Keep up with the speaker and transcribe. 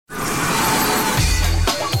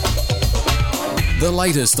The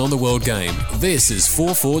latest on the world game. This is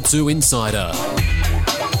 442 Insider.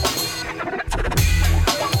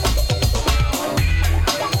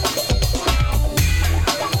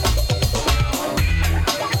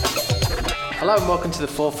 Hello and welcome to the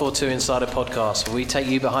 442 Insider podcast, where we take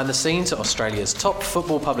you behind the scenes at Australia's top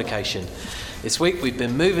football publication. This week we've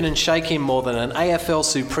been moving and shaking more than an AFL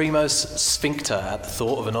Supremo's sphincter at the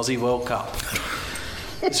thought of an Aussie World Cup.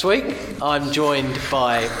 This week I'm joined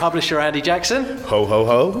by publisher Andy Jackson. Ho ho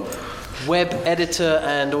ho. Web editor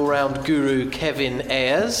and all-round guru Kevin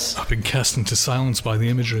Ayres. I've been cast into silence by the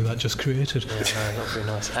imagery that just created. Yeah, no, not very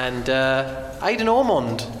nice. And Aidan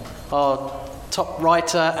Ormond, our top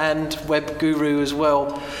writer and web guru as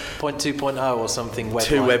well, 0.2.0 or something.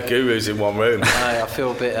 Two web gurus in one room. I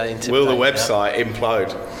feel a bit intimidated. Will the website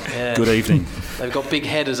implode? Yeah. Good evening. They've got big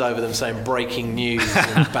headers over them saying breaking news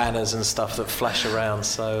and banners and stuff that flash around.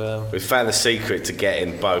 So we've found the secret to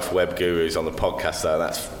getting both web gurus on the podcast, though.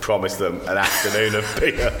 That's promised them an afternoon of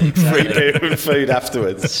beer, free beer and food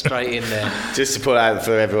afterwards. Straight in there. Just to put out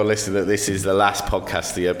for everyone listening that this is the last podcast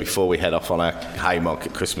of the year before we head off on our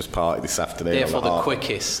Haymarket Christmas party this afternoon. Therefore, the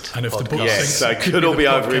quickest. And if the boat sinks, so it could all be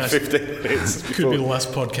over in 15 minutes. Could be the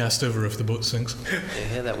last podcast ever if the boat sinks.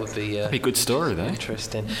 Yeah, that would be a good story, though.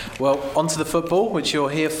 Interesting. Well, on to the football, which you're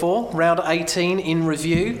here for. Round 18 in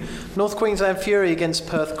review. North Queensland Fury against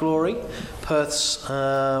Perth Glory. Perth's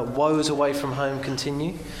woes away from home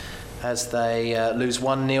continue as they lose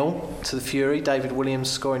 1-0 to the Fury. David Williams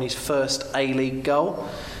scoring his first A-League goal.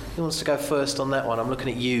 Who wants to go first on that one? I'm looking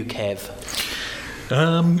at you, Kev.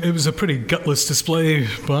 It was a pretty gutless display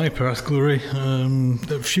by Perth Glory.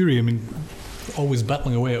 The Fury, I mean, always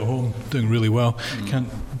battling away at home, doing really well. Can't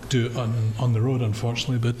do it on the road,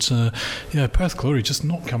 unfortunately. But Perth Glory just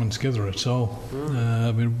not coming together at all.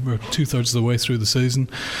 I mean, we're 2/3 of the way through the season,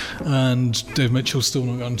 and Dave Mitchell's still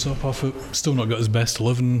not got on top of it. Still not got his best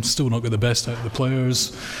 11. Still not got the best out of the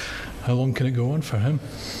players. How long can it go on for him?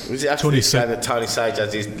 Was it after saying that Tony Sage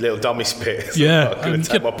has his little dummy spit? Yeah. I'm going to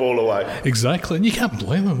take my ball away. Exactly, and you can't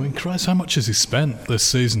blame him. I mean, Christ, how much has he spent this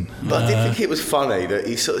season? But I did think it was funny that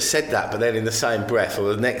he sort of said that, but then in the same breath,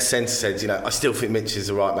 or the next sentence said, I still think Mitch is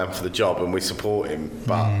the right man for the job and we support him,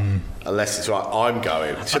 but unless it's right, I'm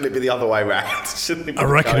going. Shouldn't it be the other way round? I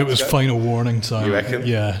reckon it was final warning time. You reckon?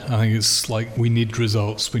 Yeah, I think it's like we need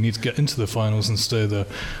results. We need to get into the finals and stay there.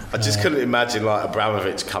 I just couldn't imagine like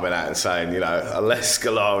Abramovich coming out and saying, unless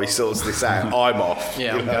Scolari sorts this out, I'm off.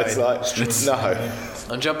 Yeah, it's like, no.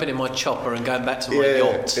 I'm jumping in my chopper and going back to my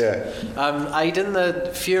yacht. Yeah. Aidan,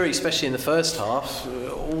 the Fury, especially in the first half,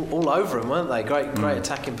 all over him, weren't they? Great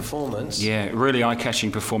attacking performance. Yeah, really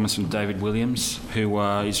eye-catching performance from David Williams, who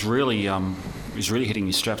is really hitting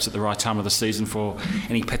his straps at the right time of the season for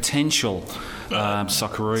any potential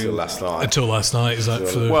Socceroo. Until last night. Is that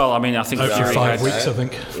for? Well, I mean, I think for 5 weeks. I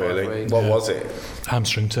think. Really? What was it?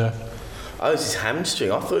 Hamstring tear. Oh, it was his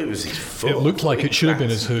hamstring. I thought it was his foot. It looked like it should have been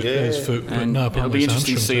his foot, but no, it'll be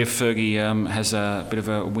interesting to see if Fergie has a bit of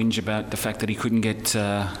a whinge about the fact that he couldn't get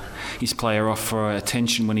his player off for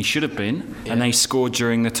attention when he should have been, and they scored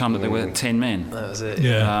during the time that they were 10 men. That was it.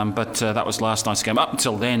 Yeah. But that was last night's game. Up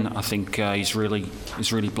until then, I think he's really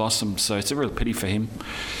blossomed. So it's a real pity for him.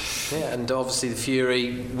 Yeah, and obviously the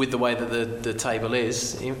Fury, with the way that the table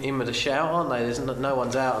is, in with a shout, aren't they? There's no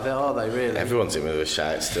one's out of it, are they, really? Everyone's in with a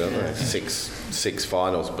shout still, aren't they? Six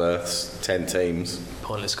finals berths, 10 teams.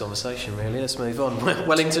 Pointless conversation, really. Let's move on.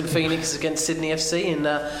 Wellington Phoenix against Sydney FC in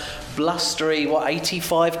blustery,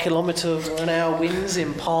 85 km/h winds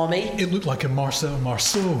in Palmy. It looked like a Marceau.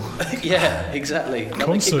 Yeah, exactly. They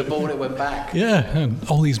kicked the ball and it went back. Yeah, and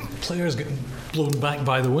all these players getting blown back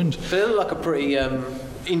by the wind. But it looked like a pretty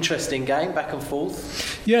interesting game, back and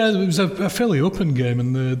forth. Yeah, it was a fairly open game,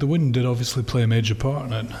 and the wind did obviously play a major part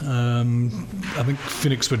in it. I think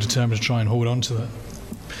Phoenix were determined to try and hold on to that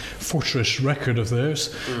fortress record of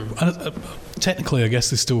theirs. And technically, I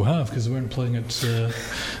guess they still have, because they weren't playing at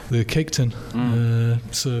the Cake Tin.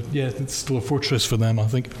 So, yeah, it's still a fortress for them, I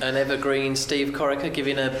think. And evergreen Steve Corica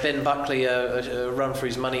giving Ben Buckley a run for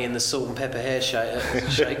his money in the salt and pepper hair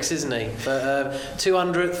shakes, isn't he? But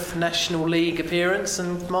 200th National League appearance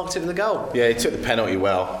and marked it with a goal. Yeah, he took the penalty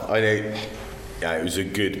well. It was a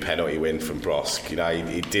good penalty win from Brosk.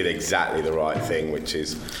 He did exactly the right thing, which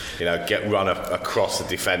is, get run across the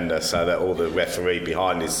defender so that all the referee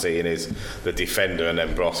behind is seeing is the defender and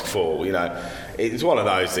then Brosk fall. it's one of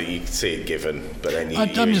those that you can see it given, but then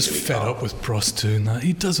I'm just fed up with Prost doing that.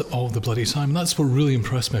 He does it all the bloody time. That's what really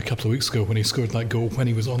impressed me a couple of weeks ago when he scored that goal when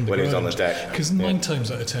he was on the ground. He was on the deck. Because 9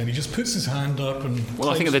 times out of 10 he just puts his hand up and... Well,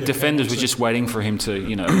 I think the defenders were just waiting for him to,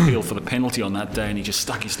 appeal for the penalty on that day, and he just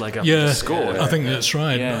stuck his leg up and scored. I think that's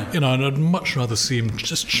right. Yeah. And I'd much rather see him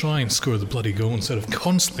just try and score the bloody goal instead of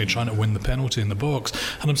constantly trying to win the penalty in the box.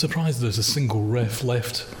 And I'm surprised there's a single ref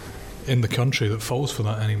left in the country that falls for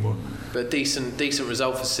that anymore. But decent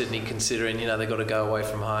result for Sydney, considering they've got to go away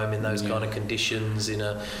from home in those kind of conditions. It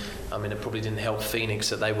probably didn't help Phoenix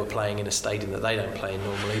that they were playing in a stadium that they don't play in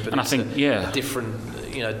normally. But and it's I think,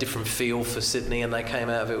 a different feel for Sydney, and they came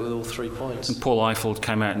out of it with all 3 points. And Paul Eiffel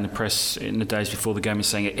came out in the press in the days before the game and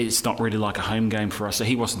saying it's not really like a home game for us. So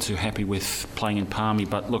he wasn't too happy with playing in Palmy.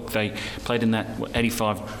 But look, they played in that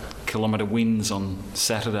 85-kilometre winds on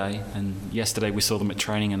Saturday, and yesterday we saw them at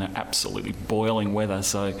training in absolutely boiling weather.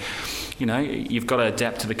 So, you've got to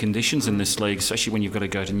adapt to the conditions in this league, especially when you've got to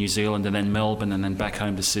go to New Zealand and then Melbourne and then back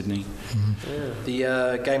home to Sydney. Mm-hmm.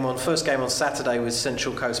 Yeah. The first game on Saturday was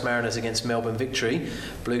Central Coast Mariners against Melbourne Victory,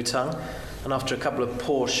 Blue Tongue. And after a couple of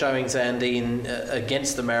poor showings, Andy,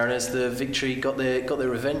 against the Mariners, the Victory got their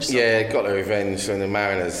revenge. Yeah, got their revenge, and the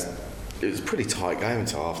Mariners. It was a pretty tight game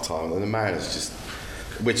until half time, and the Mariners just.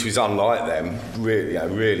 Which was unlike them,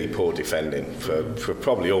 really poor defending for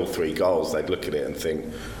probably all 3 goals. They'd look at it and think,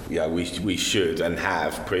 we should and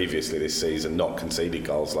have previously this season not conceded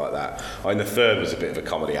goals like that. The third was a bit of a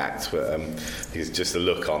comedy act, but it's just the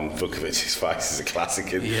look on Vukovic's face is a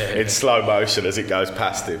classic in slow motion as it goes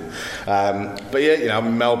past him.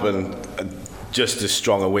 Melbourne, just as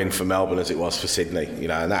strong a win for Melbourne as it was for Sydney,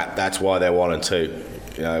 and that's why they're 1 and 2.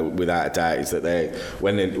 Without a doubt, is that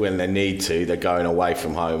when they need to, they're going away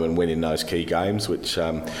from home and winning those key games, which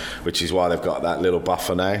is why they've got that little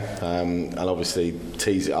buffer now, and obviously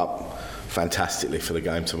tees it up fantastically for the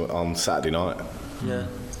game on Saturday night. Yeah.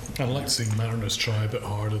 I'd like to see Mariners try a bit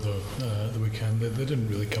harder though the weekend. They didn't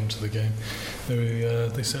really come to the game.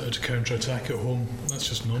 They set out to counter-attack at home. That's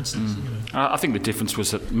just nonsense. I think the difference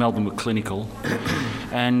was that Melbourne were clinical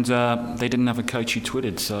and they didn't have a coach who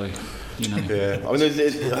twittered, so... Yeah,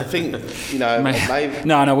 I think maybe...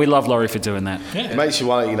 No, we love Laurie for doing that. It makes you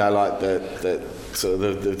wonder, like the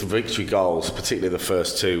the victory goals, particularly the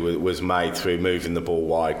first 2, was made through moving the ball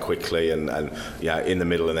wide quickly and in the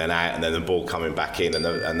middle and then out, and then the ball coming back in,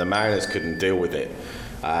 and the Mariners couldn't deal with it.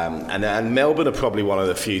 And Melbourne are probably one of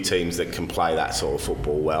the few teams that can play that sort of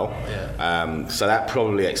football well. Yeah. So that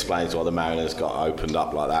probably explains why the Mariners got opened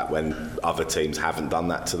up like that when other teams haven't done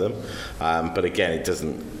that to them. But again, it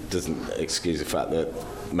doesn't excuse the fact that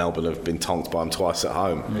Melbourne have been tonked by them twice at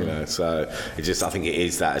home. So I think it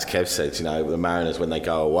is that, as Kev said, the Mariners, when they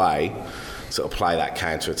go away, sort of play that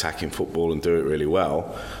counter-attacking football and do it really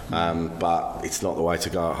well, but it's not the way to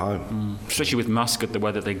go at home. Especially with Muscat, the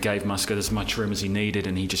way that they gave Muscat as much room as he needed,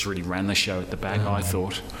 and he just really ran the show at the back, I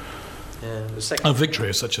thought. Yeah, Victory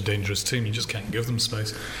is such a dangerous team, you just can't give them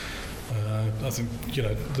space. I think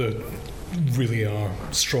they really are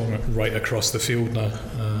strong right across the field now,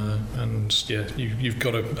 and you've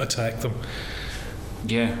got to attack them.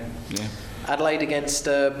 Yeah. Adelaide against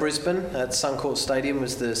Brisbane at Suncorp Stadium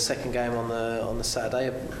was the second game on the Saturday.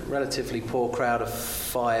 A relatively poor crowd of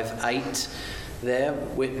 5,800 there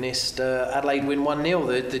witnessed Adelaide win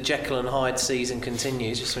 1-0. The Jekyll and Hyde season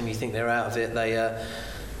continues. Just when you think they're out of it, they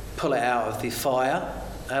pull it out of the fire.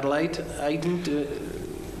 Adelaide, Aidan,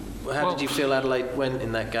 how did you feel Adelaide went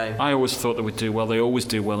in that game? I always thought they would do well. They always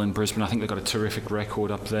do well in Brisbane. I think they've got a terrific record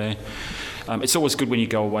up there. It's always good when you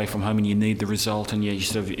go away from home and you need the result, and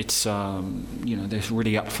they're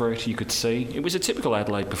really up for it. You could see it was a typical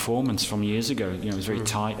Adelaide performance from years ago. It was very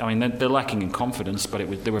tight. I mean, they're lacking in confidence, but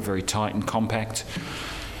they were very tight and compact.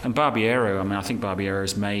 And Barbiero, I think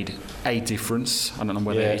Barbiero's made a difference. I don't know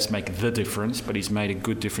whether he's made the difference, but he's made a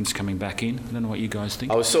good difference coming back in. I don't know what you guys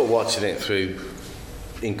think. I was sort of watching it through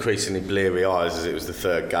increasingly bleary eyes as it was the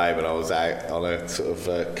third game, and I was out on a sort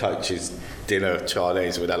of coach's dinner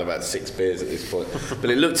Chinese. We'd had about 6 beers at this point, but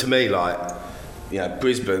it looked to me like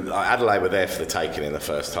Brisbane, Adelaide were there for the taking in the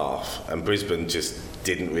first half, and Brisbane just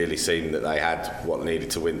didn't really seem that they had what needed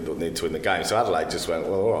to win the game. So Adelaide just went,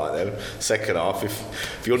 well, all right then. Second half,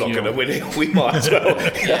 if you're not going to win it, we might as well.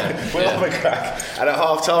 We'll have a crack. And at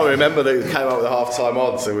half time, I remember they came up with a half time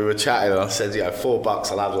odds, and we were chatting, and I said,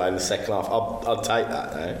 $4 on Adelaide in the second half. I'll take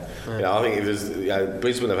that now. Yeah. I think it was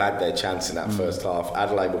Brisbane have had their chance in that first half.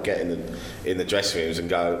 Adelaide will get in the dressing rooms and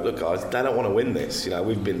go, look guys, they don't want to win this.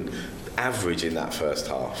 We've been average in that first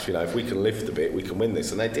half. If we can lift a bit, we can win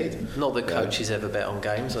this, and they did. Not that coaches ever bet on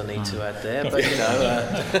games, I need to add there. But, you know...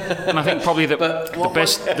 and I think probably the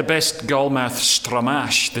best goalmouth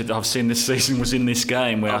stramash that I've seen this season was in this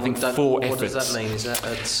game, where I think 4 efforts... What does that mean? Is that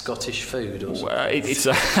a Scottish food or something? Well, it's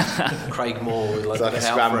a... Craig Moore would like a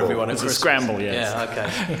scramble. For everyone it's at a scramble, yes. Yeah, okay.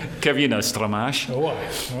 Kev, you know stramash. Oh,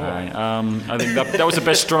 I think that was the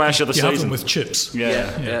best stramash of the you season. have them with chips.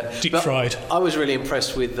 Yeah. Deep but fried. I was really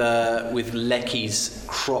impressed with Lecky's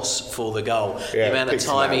cross for the goal. Yeah, the amount of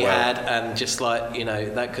time he had, and just like, you know,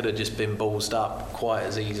 that could have just been ballsed up quite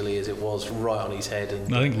as easily as it was, right on his head.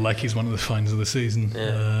 And I think Lecky's one of the finds of the season.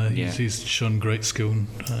 He's shown great skill and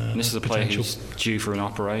this is a player potential. who's due for an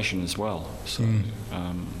operation as well. So,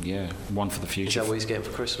 one for the future. Is that what he's getting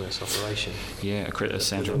for Christmas? Operation? Yeah, a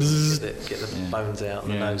central. Get the bones out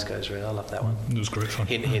and the nose goes around. I love that one. It was great fun.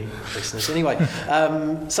 Hint, listeners. Anyway,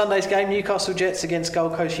 Sunday's game, Newcastle Jets against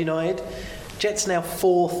Gold Coast United. Jets now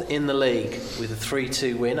 4th in the league with a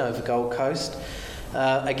 3-2 win over Gold Coast.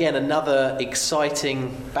 Again, another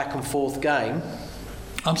exciting back and forth game.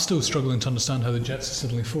 I'm still struggling to understand how the Jets are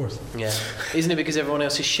suddenly 4th. Yeah, isn't it because everyone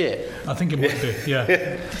else is shit? I think it might be. Yeah,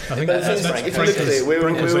 I think that's if you look at it, we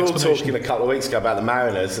were all talking a couple of weeks ago about the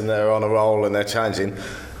Mariners, and they're on a roll and they're changing.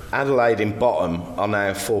 Adelaide in bottom are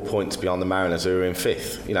now 4 points behind the Mariners, who are in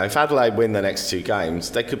 5th. You know, if Adelaide win the next 2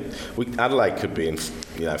 games, Adelaide could be in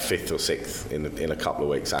 5th or 6th in a couple of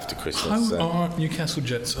weeks after Christmas. How are Newcastle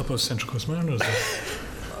Jets above Central Coast Mariners?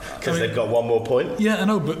 Because they've got 1 more point. Yeah, I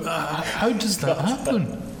know, but how does that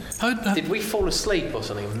happen? Did we fall asleep or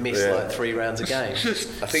something and miss like 3 rounds of games?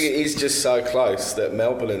 I think it is just so close that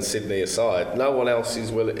Melbourne and Sydney aside, no one else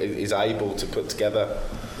is able to put together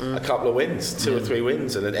a couple of wins, 2 or 3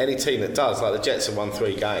 wins, and any team that does, like the Jets have won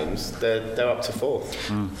 3 games, they're up to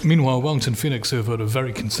 4th. Meanwhile, Wellington Phoenix, who have had a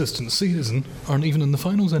very consistent season, aren't even in the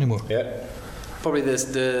finals anymore. Yeah. Probably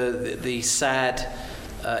the sad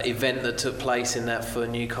event that took place in that for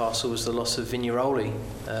Newcastle was the loss of Vignerola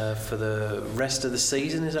for the rest of the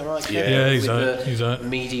season. Is that right, Kevin? Yeah, he's out.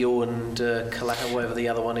 Medial and whatever the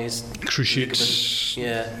other one is. Cruciate.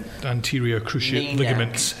 Yeah. Anterior cruciate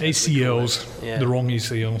ligaments. ACLs. The wrong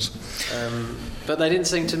ACLs. But they didn't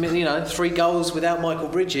seem to, 3 goals without Michael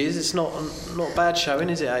Bridges. It's not a bad showing,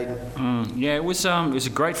 is it, Aidan? Yeah, it was a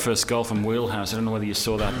great first goal from Wheelhouse. I don't know whether you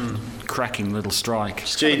saw that cracking little strike.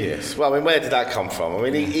 It's genius. Well, I mean, where did that come from? I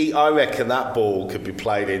mean, I reckon that ball could be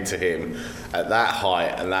played into him at that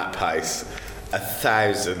height and that pace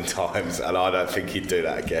 1,000 times, and I don't think he'd do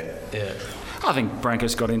that again. Yeah. I think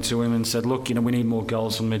Branko's got into him and said, look, we need more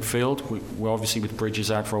goals from midfield. We're obviously with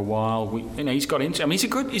Bridges out for a while. He's got into. I mean,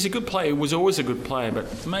 he's a good player. He was always a good player,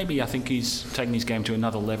 but maybe I think he's taken his game to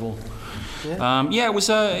another level. Yeah. It was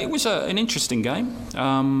an interesting game.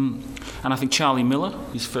 And I think Charlie Miller,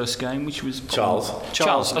 his first game, which was Charles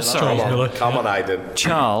Miller. Come on, Aidan.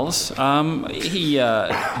 Charles, I don't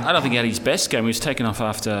think he had his best game. He was taken off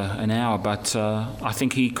after an hour, but I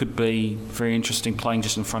think he could be very interesting playing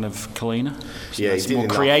just in front of Kalina. So Yeah, it's he a did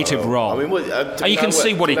more creative role. I mean, you can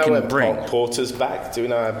see what he can bring. Porter's back. Do we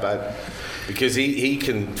know about? Because he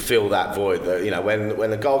can fill that void. That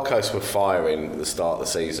when the Gold Coast were firing at the start of the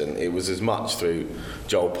season, it was as much through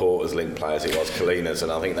Joel Porter's link play as it was Kalina's,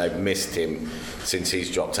 and I think they've missed him since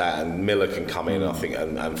he's dropped out. And Miller can come in, I think,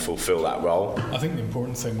 and fulfil that role. I think the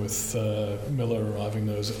important thing with Miller arriving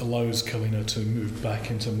though is it allows Kalina to move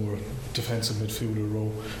back into a more defensive midfielder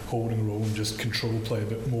role, holding role, and just control play a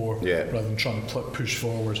bit more rather than trying to push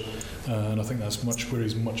forward. And I think that's where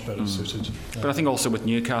he's much better suited. But I think also with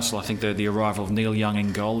Newcastle, I think the arrival of Neil Young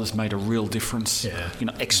in goal has made a real difference. Yeah.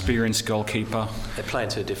 Experienced goalkeeper. They're playing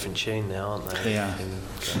to a different tune now, aren't they? Yeah.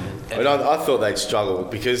 I thought they'd struggle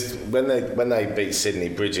because when they beat Sydney,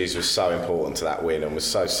 Bridges was so important to that win and was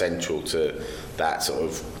so central to that sort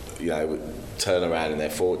of turnaround in their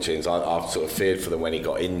fortunes. I've sort of feared for them when he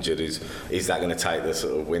got injured. Is that going to take the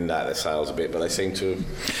sort of wind out of their sails a bit? But they seem to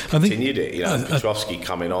have continued it. Petrovsky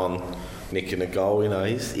coming on, nicking a goal.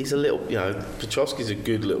 He's a little. Petrovsky's a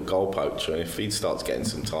good little goal poacher, and if he starts getting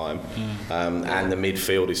some time, and the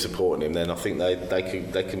midfield is supporting him, then I think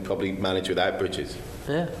they can probably manage without Bridges.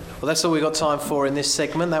 Yeah. Well, that's all we've got time for in this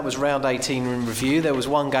segment. That was round 18 in review. There was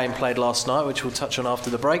one game played last night, which we'll touch on after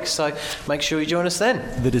the break, so make sure you join us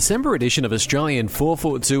then. The December edition of Australian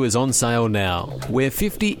 442 is on sale now. We're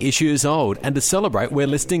 50 issues old, and to celebrate, we're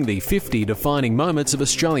listing the 50 defining moments of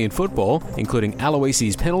Australian football, including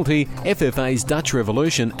Aloisi's penalty, FFA's Dutch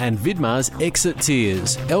Revolution, and Vidmar's exit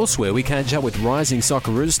tears. Elsewhere, we catch up with rising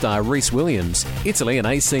Socceroos star Rhys Williams. Italy and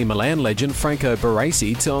AC Milan legend Franco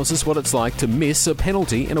Baresi tells us what it's like to miss a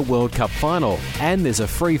penalty in a World Cup final. And there's a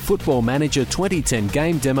free Football Manager 2010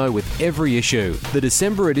 game demo with every issue. The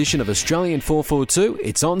December edition of Australian 442,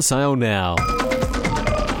 it's on sale now.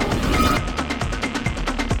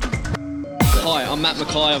 I'm Matt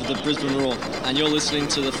Mackay of the Brisbane Roar, and you're listening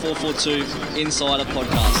to the 442 Insider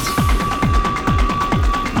Podcast.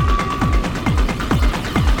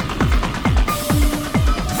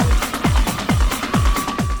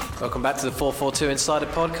 Welcome back to the 442 Insider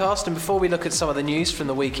Podcast, and before we look at some of the news from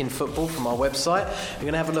the week in football from our website, we're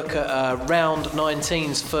going to have a look at round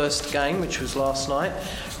 19's first game, which was last night.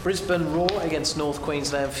 Brisbane Roar against North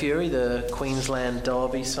Queensland Fury, the Queensland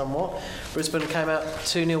derby somewhat. Brisbane came out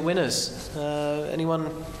 2-0 winners. Anyone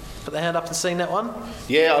put their hand up and seen that one?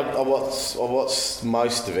 Yeah, I watched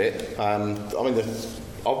most of it. I mean, the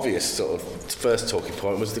obvious sort of first talking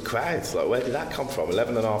point was the crowds. Like, where did that come from?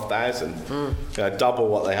 11,500. Double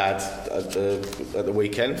what they had at the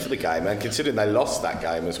weekend for the game. And considering they lost that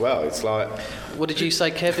game as well, it's like... What did you say,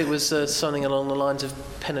 Kev? It was something along the lines of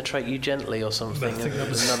penetrate you gently or something. I think that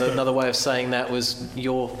was another way of saying that was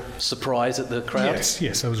your surprise at the crowd.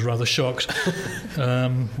 Yes, I was rather shocked.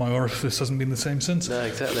 My orifice hasn't been the same since. No,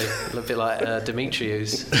 exactly. A little bit like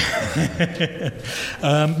Dimitriou's.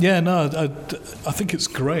 I think it's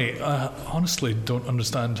great. I honestly don't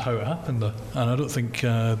understand how it happened, and I don't think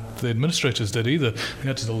the administrators did either. They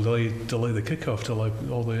had to delay the kickoff to allow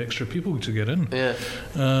all the extra people to get in. Yeah.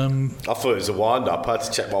 I thought it was a wind-up. I had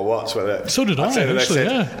to check my watch. So did I,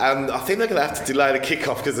 actually, yeah. And I think they're going to have to delay the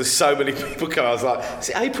kickoff because there's so many people coming. I was like, is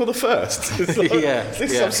it April the 1st? Like, is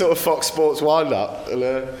this some sort of Fox Sports wind-up?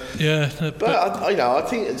 But I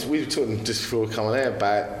think we were talking just before coming out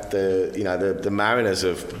about the Mariners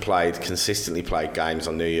have consistently played games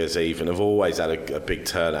on New Year's Eve and have always had a big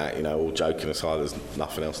turnout. All joking aside, there's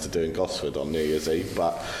nothing else to do in Gosford on New Year's Eve,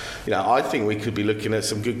 but I think we could be looking at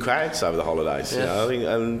some good crowds over the holidays. I think,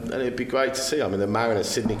 and it'd be great to see. I mean, the Mariners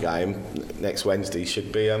Sydney game next Wednesday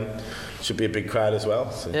should be a big crowd as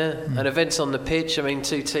well. So. Yeah, and events on the pitch. I mean,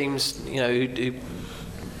 two teams who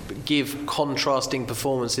give contrasting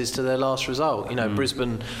performances to their last result.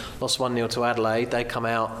 Brisbane lost 1-0 to Adelaide. They come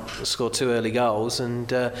out, scored 2 early goals,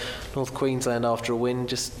 and North Queensland, after a win,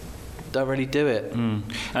 just don't really do it.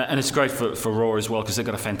 And it's great for Roar as well, because they've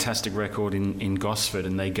got a fantastic record in Gosford,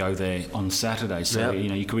 and they go there on Saturday. So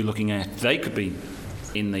you could be looking at, they could be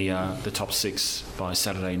in the top 6 by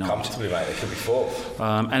Saturday night. Comfortably, mate. They could be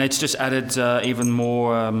 4th. And it's just added even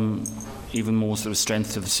more sort of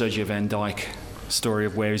strength to the Sergio Van Dijk story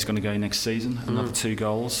of where he's going to go next season. Another 2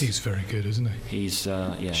 goals. He's very good, isn't he? He's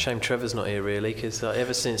Shame Trevor's not here, really, because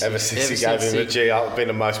ever since he gave him the G, I've been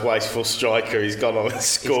the most wasteful striker. He's gone on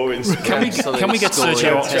scoring. Can we get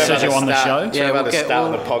Sergio on the show? Yeah, we'll get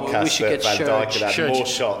on the podcast that Van Dijk had more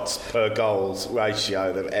shots per goals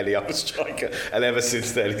ratio than any other striker, and ever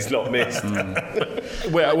since then he's not missed.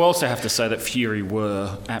 We also have to say that Fury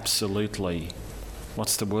were absolutely,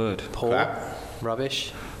 what's the word? Poor,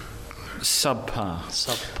 rubbish. Subpar.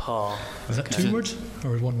 Is that 2 words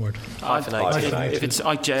or 1 word? If it's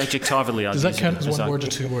adjectively, does that count as 1 word or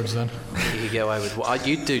 2 words then? You could get away with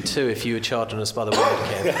you'd do 2 if you were charging us by the word,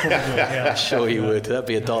 Kev. I'm sure you would. That'd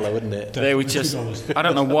be $1, wouldn't it? They would just. I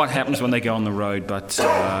don't know what happens when they go on the road, but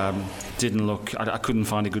didn't look. I couldn't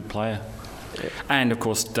find a good player. And of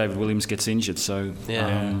course, David Williams gets injured, so.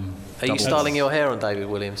 Are you styling your hair on David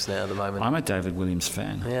Williams now at the moment? I'm a David Williams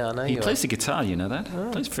fan. Yeah, I know he plays the guitar, you know that? Oh.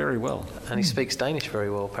 Plays very well. And he speaks Danish very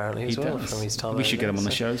well, apparently, as well, from his time. We should get him on the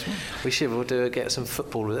show as well. We should. We'll get some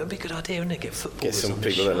football. That'd be a good idea, wouldn't it? Get football. Get some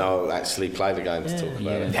people that know actually play the game to talk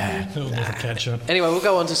about it. It'll never catch up. Anyway, we'll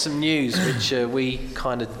go on to some news, which we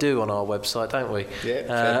kind of do on our website, don't we?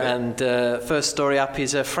 Yeah. First story up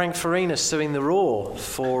is Frank Farina suing the Roar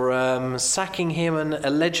for sacking him and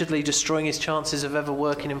allegedly destroying his chances of ever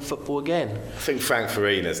working in football again. I think Frank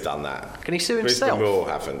Farina's done that. Can he sue himself? Brisbane Roar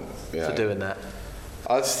haven't. For doing that?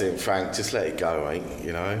 I just think, Frank, just let it go, mate.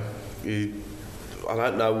 I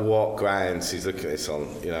don't know what grounds he's looking at this on.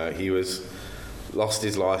 He lost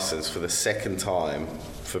his licence for the 2nd time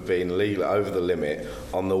for being legal over the limit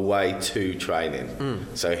on the way to training.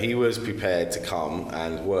 So he was prepared to come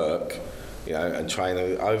and work, and train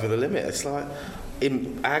over the limit. It's like,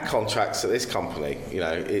 in our contracts at this company,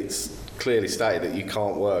 it's clearly stated that you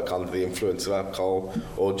can't work under the influence of alcohol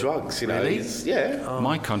or drugs. Really?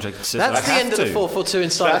 My contract says that's the end of the 442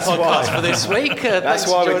 Insider Podcast for this week. That's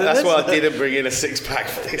why I didn't bring in a 6-pack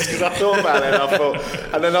for this, because I thought about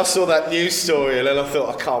it and then I saw that news story and then I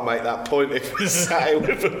thought, I can't make that point if we sat here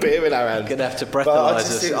with a beer in our hand. Gonna have to breathalyse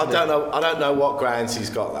us. I don't know what grounds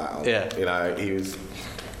he's got that on. Yeah. He was.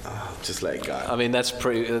 Just let it go. I mean, that's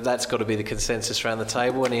got to be the consensus around the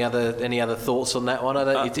table. Any other thoughts on that one?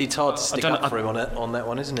 It's hard to stick up for him on that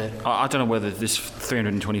one, isn't it? I don't know whether this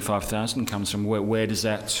 325,000 comes from. Where does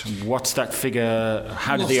that? What's that figure?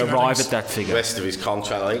 How did he arrive at that figure? The rest of his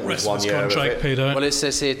contract, I think, was 1 year of it. Paid out. Well, it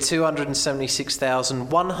says here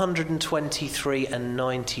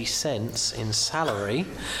 276,123.90 in salary.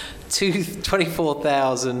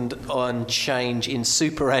 24,000 on change in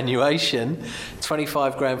superannuation,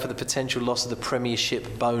 25 grand for the potential loss of the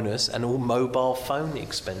Premiership bonus, and all mobile phone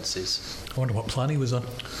expenses. I wonder what plan he was on.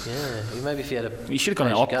 Yeah, maybe if you had a. You should have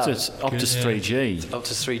gone Optus 3G.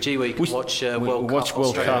 Optus 3G, where you can watch World Cup.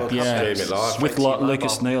 World Cup, yeah, Stream it live. with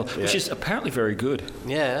Lucas Neal, which is apparently very good.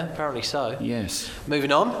 Yeah, apparently so. Yes.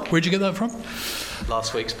 Moving on. Where'd you get that from?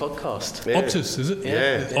 Last week's podcast. Yeah. Optus, is it?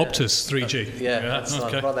 Yeah. Optus 3G. That's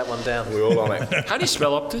okay. Write that one down. We're all on it. How do you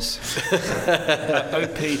spell Optus?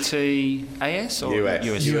 OPTAS or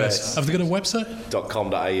US. Have they got a website?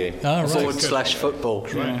 .com.au.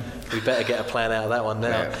 /football. Yeah. We better get a plan out of that one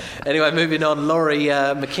now. Yeah. Anyway, moving on. Laurie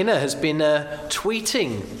McKenna has been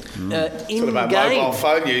tweeting in About game. mobile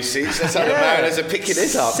phone usage. That's how the Mariners are picking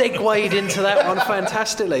it up. Segued into that one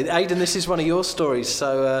fantastically. Aidan, this is one of your stories.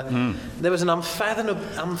 So there was an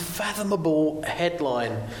unfathomable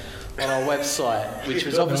headline on our website, which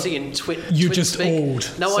was obviously in Twitter. You just old.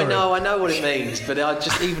 No, Sorry. I know what it means, but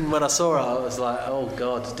even when I saw it, I was like, oh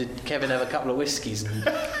God, did Kevin have a couple of whiskies? And,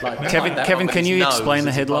 Kevin, can you explain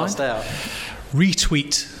the headline?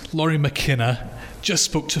 Retweet Laurie McKenna just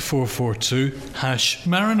spoke to 442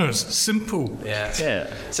 #Mariners. Simple. Yeah.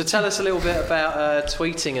 So tell us a little bit about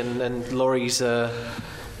tweeting and Laurie's.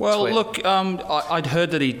 Well, tweet. look, I'd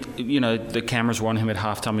heard that the cameras were on him at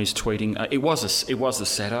halftime. He's tweeting. It was a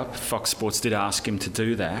setup. Fox Sports did ask him to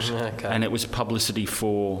do that, and it was publicity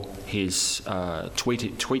for his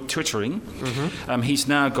twittering. Mm-hmm. He's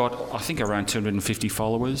now got, I think, around 250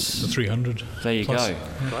 followers. 300. There you plus. go.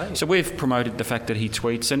 Right. So we've promoted the fact that he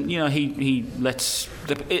tweets, and he lets.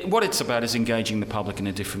 What it's about is engaging the public in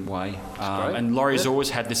a different way. And Laurie's always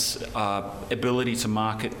had this ability to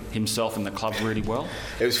market himself and the club really well.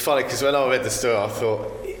 It was funny because when I read the story, I thought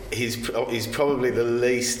he's probably the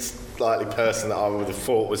least likely person that I would have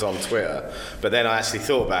thought was on Twitter. But then I actually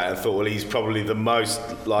thought about it and thought, well, he's probably the most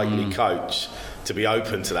likely coach to be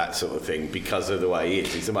open to that sort of thing because of the way he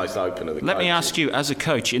is. He's the most open of the Let coaches. me ask you, as a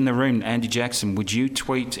coach in the room, Andy Jackson, would you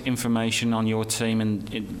tweet information on your team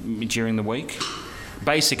during the week?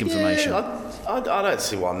 Basic information. Yeah, I don't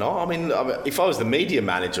see why not. I mean, if I was the media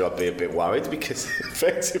manager, I'd be a bit worried because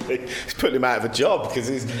effectively it's putting him out of a job because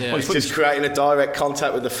he's just creating a direct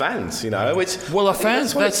contact with the fans, which... Well,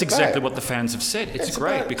 that's exactly what the fans have said. It's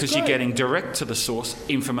great because you're getting direct to the source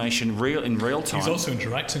information in real time. He's also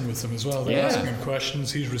interacting with them as well. They're asking him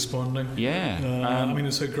questions, he's responding. Yeah. I mean,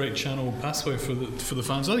 it's a great channel pathway for the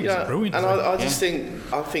fans. I think it's brilliant. And I just think,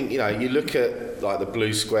 you look at like the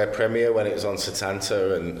Blue Square premiere when it was on Setanta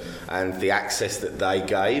and the access that they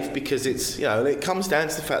gave, because it's and it comes down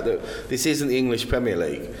to the fact that this isn't the English Premier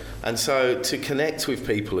League, and so to connect with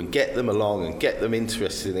people and get them along and get them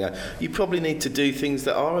interested in you probably need to do things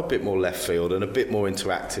that are a bit more left field and a bit more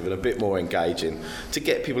interactive and a bit more engaging to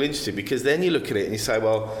get people interested, because then you look at it and you say,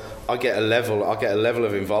 well, I get a level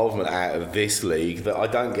of involvement out of this league that I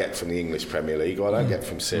don't get from the English Premier League or I don't get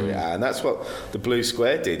from Serie A, and that's what the Blue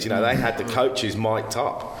Square did. They had the coaches mic'd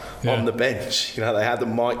up on the bench. They had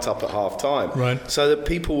them mic'd up at half time, right, so that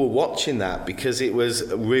people were watching that because it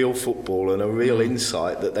was real football and a real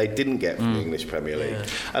insight that they didn't get from the English Premier League.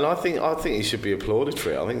 And I think he should be applauded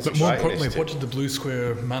for it. I think it's but a more great importantly, initiative. what did the Blue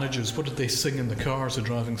Square managers, what did they sing in the cars they're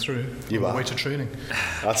driving through on the way to training?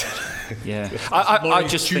 Yeah. I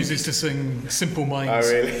just chooses to sing Simple Minds.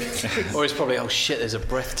 Oh, really? Or it's probably, oh shit, there's a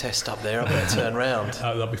breath test up there, I better turn round.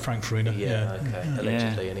 That'll be Frank Farina.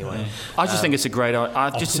 Allegedly, anyway. I just think it's a great...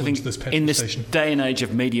 I just think in this station. day and age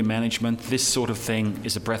of media management, this sort of thing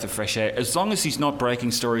is a breath of fresh air. As long as he's not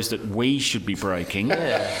breaking stories that we should be breaking,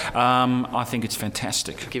 I think it's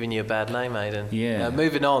fantastic. Giving you a bad name, Aidan. Yeah.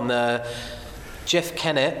 Moving on, Jeff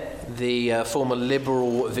Kennett, the former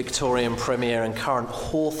Liberal Victorian Premier and current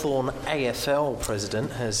Hawthorn AFL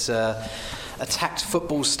President, has attacked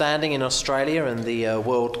football standing in Australia and the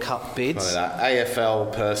World Cup bids. That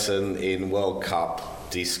AFL person in World Cup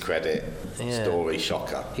discredit story,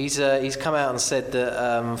 shocker. He's come out and said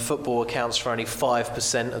that football accounts for only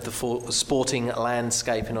 5% of the sporting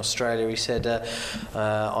landscape in Australia. He said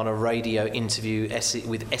on a radio interview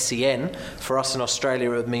with SEN, for us in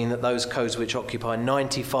Australia it would mean that those codes which occupy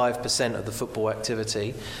 95% of the football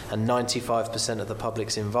activity and 95% of the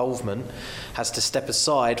public's involvement has to step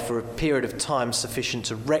aside for a period of time sufficient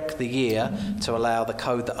to wreck the year to allow the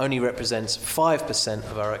code that only represents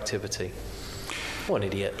 5% of our activity. What an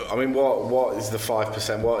idiot. I mean, what is the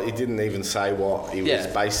 5%? What he didn't even say what he was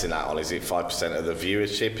basing that on. Is it 5% of the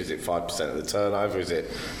viewership? Is it 5% of the turnover? Is it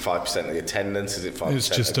 5% of the attendance? Is it 5% It's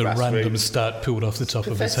just of a grassroots? random stat pulled off the top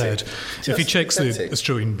of his head. If he checks the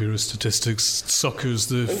Australian Bureau of Statistics, soccer is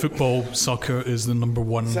the number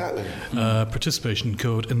one participation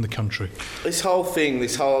code in the country. This whole thing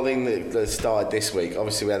that started this week,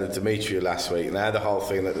 obviously we had the Demetriou last week, now the whole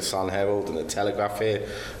thing that the Sun Herald and the Telegraph here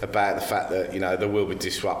about the fact that, there will be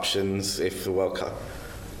disruptions if the World Cup...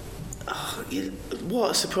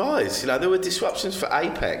 what a surprise. There were disruptions for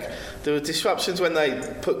APEC. There were disruptions when they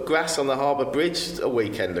put grass on the Harbour Bridge a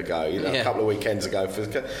weekend ago, a couple of weekends ago.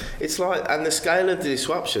 It's like, and the scale of the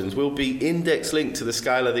disruptions will be index linked to the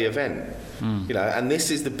scale of the event. And this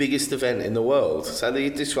is the biggest event in the world, so the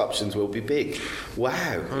disruptions will be big.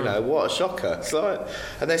 Wow, what a shocker. It's like,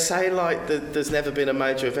 and they're saying there's never been a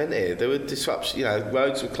major event here. There were disruptions,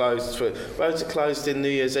 roads are closed in New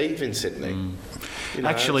Year's Eve in Sydney. You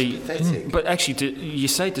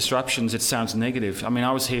say disruptions, it sounds negative. I mean,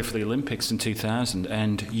 I was here for the Olympics in 2000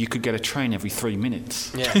 and you could get a train every 3 minutes.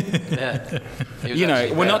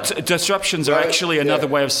 Disruptions are actually another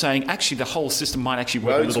way of saying actually the whole system might actually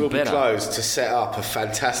work roads a little better. Roads will be closed to set up a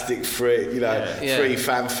fantastic free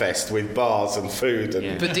fan fest with bars and food.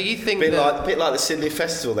 And But do you think bit like the Sydney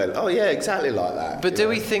Festival then? Oh yeah, exactly like that. But do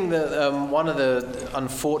we think that one of the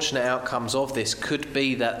unfortunate outcomes of this could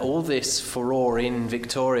be that all this furore in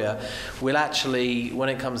Victoria will actually, when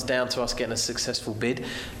it comes down to us getting a successful bid,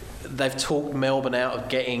 they've talked Melbourne out of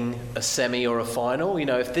getting a semi or a final.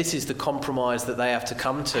 If this is the compromise that they have to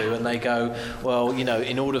come to and they go, well,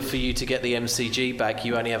 in order for you to get the MCG back,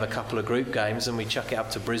 you only have a couple of group games and we chuck it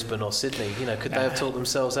up to Brisbane or Sydney, could they have talked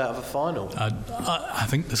themselves out of a final? I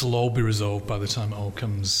think this will all be resolved by the time it all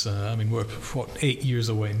comes. We're 8 years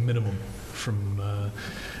away minimum from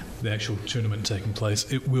the actual tournament taking place.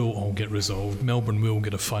 It will all get resolved. Melbourne will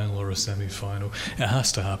get a final or a semi-final. It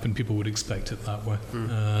has to happen. People would expect it that way.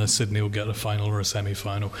 Sydney will get a final or a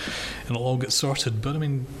semi-final and it'll all get sorted. But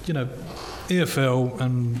AFL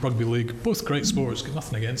and rugby league, both great sports, got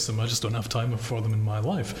nothing against them. I just don't have time for them in my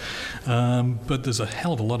life. But there's a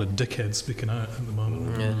hell of a lot of dickheads speaking out at the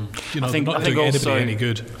moment. They're not doing anybody any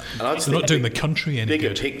good. They're not doing the country any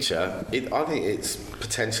good. Bigger picture, I think it's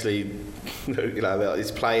potentially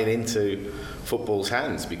it's playing into football's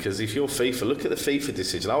hands, because if you're FIFA, look at the FIFA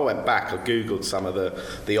decision. I went back, I googled some of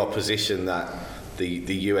the opposition that the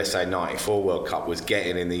USA 94 World Cup was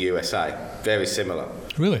getting in the USA. Very similar.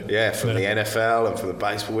 Really? Yeah, from the NFL and from the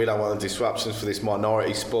baseball. We don't want the disruptions for this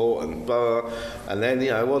minority sport and blah, blah. And then,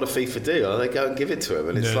 what do FIFA do? They go and give it to them.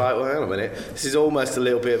 And it's like, well, hang on a minute. This is almost a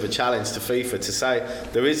little bit of a challenge to FIFA to say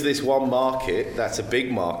there is this one market, that's a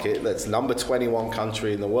big market, that's number 21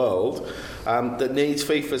 country in the world, that needs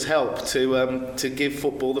FIFA's help to give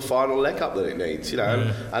football the final leg up that it needs,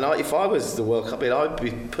 And if I was the World Cup, I'd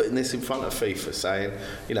be putting this in front of FIFA saying,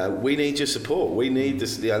 we need your support. We need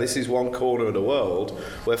this. This is one corner of the world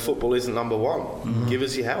where football isn't number one. Give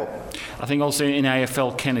us your help. I think also in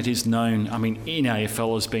AFL, Ken, it is known. I mean, in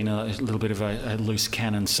AFL has been a little bit of a loose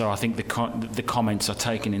cannon, so I think the comments are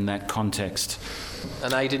taken in that context.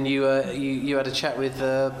 And Aidan, you had a chat with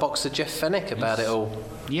boxer Jeff Fenech about it all.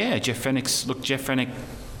 Yeah, Jeff Fenech,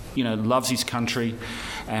 loves his country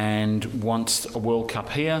and wants a World Cup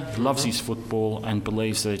here, loves his football and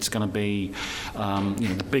believes that it's going to be,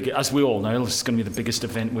 the big, as we all know, it's going to be the biggest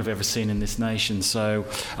event we've ever seen in this nation. So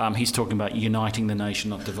he's talking about uniting the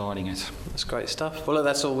nation, not dividing it. That's great stuff. Well, look,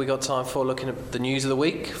 that's all we got time for. Looking at the news of the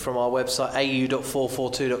week from our website,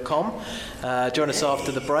 au.442.com. Join us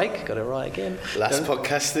after the break. Got it right again. Last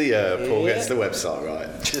podcast the year, Paul gets the website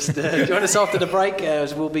right. Just join us after the break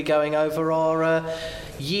as we'll be going over our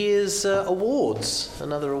year's awards.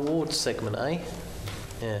 Another awards segment, eh?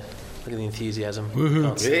 Yeah. Look at the enthusiasm.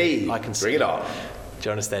 Woohoo. I can see bring it on.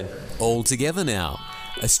 Join us then. All together now.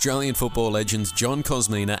 Australian football legends John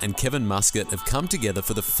Kosmina and Kevin Muscat have come together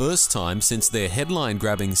for the first time since their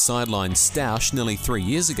headline-grabbing sideline stoush nearly 3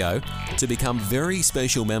 years ago to become very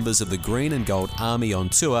special members of the Green and Gold Army on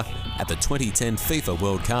tour at the 2010 FIFA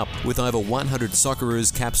World Cup. With over 100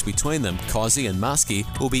 Socceroos caps between them, Cosy and Muskie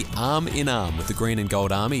will be arm in arm with the Green and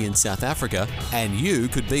Gold Army in South Africa, and you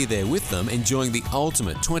could be there with them enjoying the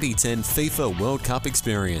ultimate 2010 FIFA World Cup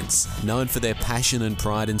experience. Known for their passion and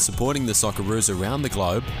pride in supporting the Socceroos around the globe,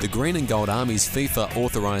 the Green and Gold Army's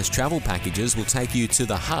FIFA-authorised travel packages will take you to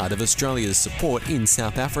the heart of Australia's support in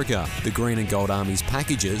South Africa. The Green and Gold Army's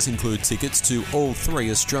packages include tickets to all 3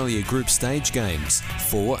 Australia group stage games,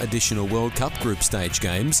 4 additional World Cup group stage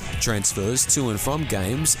games, transfers to and from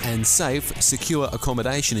games, and safe, secure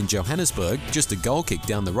accommodation in Johannesburg, just a goal kick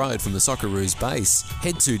down the road from the Socceroos base.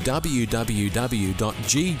 Head to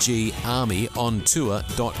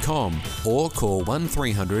www.ggarmyontour.com or call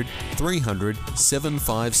 1300 300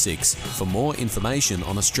 756 for more information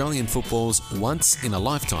on Australian football's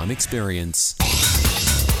once-in-a-lifetime experience.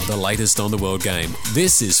 The latest on the World Game.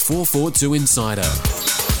 This is 442 Insider.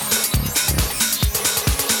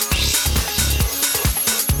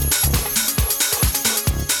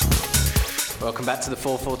 Welcome back to the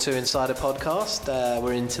 442 Insider podcast.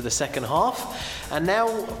 We're into the second half, and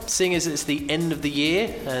now, seeing as it's the end of the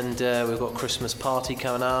year and we've got Christmas party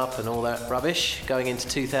coming up and all that rubbish going into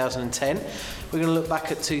 2010, we're going to look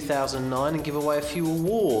back at 2009 and give away a few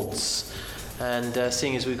awards. And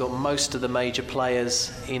seeing as we've got most of the major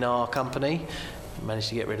players in our company, managed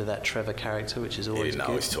to get rid of that Trevor character, which is always good. He didn't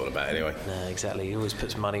know what he's talking about anyway. No, exactly. He always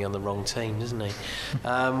puts money on the wrong team, doesn't he?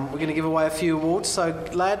 We're going to give away a few awards. So,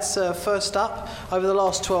 lads, first up, over the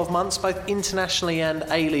last 12 months, both internationally and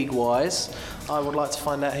A-League-wise, I would like to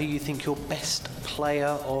find out who you think your best player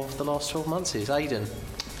of the last 12 months is. Aidan?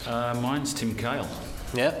 Mine's Tim Cahill.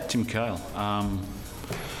 Yeah? Tim Cahill.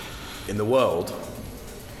 In the world?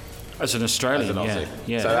 As an Australian,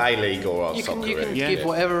 yeah. So A-League or you soccer? You can give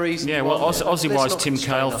whatever reason. Yeah, well, Aussie-wise, Tim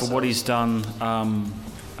Cahill for what he's done,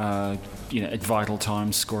 at vital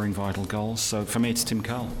times, scoring vital goals. So for me, it's Tim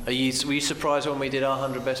Cahill. Were you surprised when we did our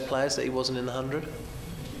 100 best players that he wasn't in the 100?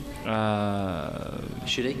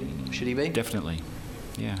 Should he? Should he be? Definitely,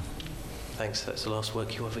 yeah. Thanks, that's the last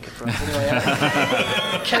work you ever get from us. Anyway,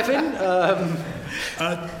 Kevin?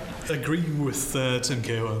 I agree with Tim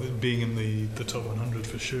Cahill being in the top 100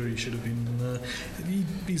 for sure. He should have been.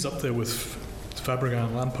 He's up there with Fabregas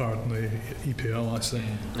and Lampard in the EPL, I think,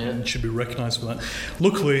 and should be recognised for that.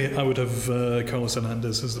 Luckily, I would have Carlos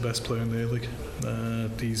Shmernandez as the best player in the A-League.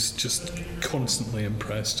 He's just constantly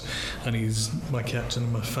impressed, and he's my captain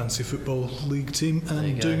in my fancy football league team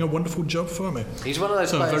and doing a wonderful job for me. He's one of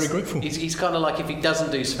those players. I'm very grateful. He's kind of like, if he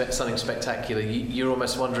doesn't do something spectacular, you're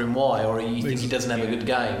almost wondering why, or you think he doesn't have a good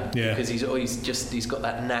game because he's got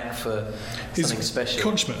that knack for something special. He's a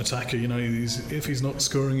consummate attacker. If he's not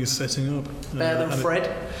scoring, he's setting up. Better than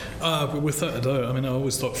Fred? Without a doubt. I mean, I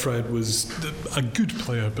always thought Fred was a good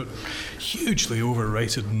player, but hugely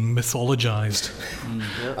overrated and mythologised.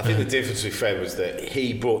 I think the difference with Fred was that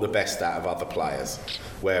he brought the best out of other players,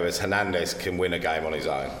 whereas Hernandez can win a game on his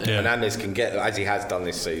own. Hernandez can get, as he has done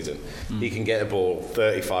this season, he can get the ball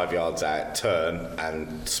 35 yards out, turn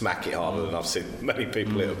and smack it harder than I've seen many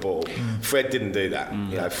people hit a ball. Fred didn't do that.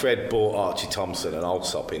 Fred brought Archie Thompson and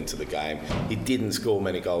Allsop into the game. He didn't score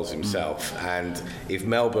many goals himself, and if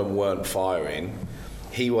Melbourne weren't firing,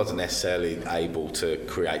 he wasn't necessarily able to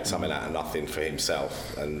create something out of nothing for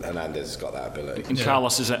himself, and Hernandez has got that ability. And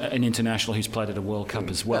Carlos is an international who's played at a World Cup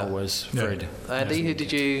as well, whereas Fred. Andy, who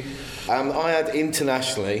did you... I had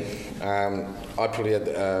internationally, I probably had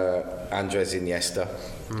Andres Iniesta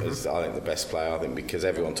as I think the best player, because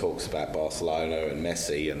everyone talks about Barcelona and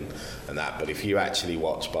Messi and that, but if you actually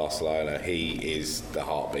watch Barcelona, he is the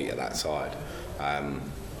heartbeat of that side.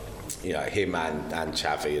 Him and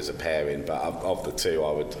Xavi as a pairing, but of the two,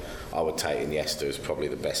 I would take Iniesta as probably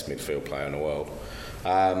the best midfield player in the world.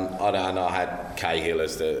 I had Cahill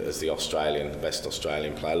as the best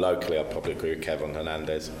Australian player. Locally, I'd probably agree with Kevin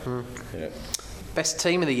Hernandez. Yeah. Best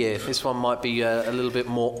team of the year. This one might be a little bit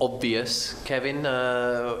more obvious. Kevin,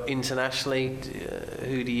 internationally,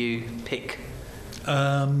 who do you pick?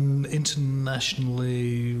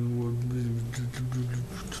 Internationally...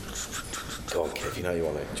 Go on, Kev, do you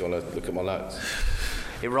want to look at my notes?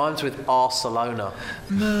 It rhymes with Barcelona.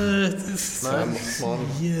 No, it's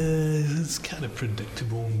kind of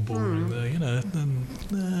predictable and boring there, I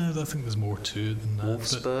think there's more to it than that.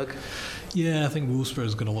 Wolfsburg? I think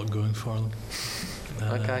Wolfsburg's got a lot going for them.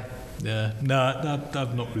 Okay. Yeah, no,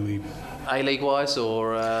 I've not really. A-League wise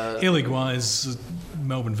or A-League wise,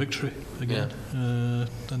 Melbourne victory again.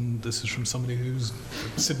 And this is from somebody who's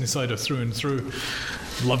Sydney sider through and through,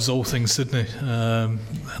 loves all things Sydney, and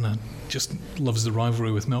just loves the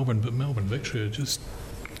rivalry with Melbourne. But Melbourne victory are just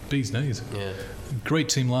bees knees. Yeah. Great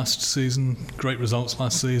team last season, great results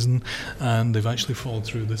last season, and they've actually followed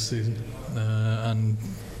through this season and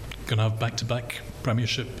going to have back-to-back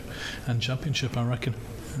Premiership and Championship, I reckon.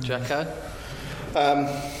 Jacko? I'm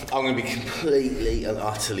going to be completely and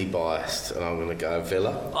utterly biased, and I'm going to go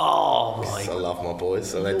Villa. Oh my! I love my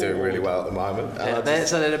boys, and they're doing really well at the moment. Yeah,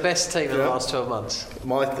 so they're the best team in the last 12 months.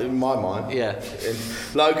 In my mind, yeah.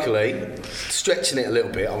 Locally, stretching it a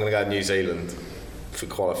little bit, I'm going to go New Zealand for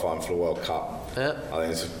qualifying for the World Cup. Yeah. I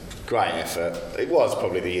think it's a great effort. It was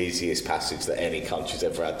probably the easiest passage that any country's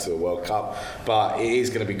ever had to a World Cup, but it is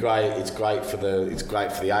going to be great. It's great for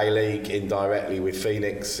the A-League indirectly with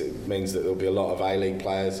Phoenix. It means that there'll be a lot of A-League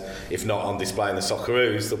players, if not on display in the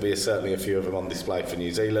Socceroos, there'll be certainly a few of them on display for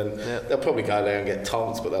New Zealand. Yeah. They'll probably go there and get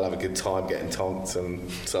tonked, but they'll have a good time getting tonked, and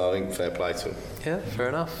so I think fair play to them. Yeah, fair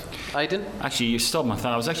enough. Aidan? Actually, you stole my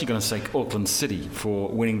thunder. I was actually going to say Auckland City for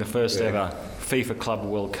winning the first ever FIFA Club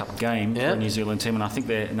World Cup game for a New Zealand team, and I think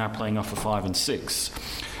they're now playing off for 5 and 6.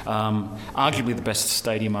 Arguably the best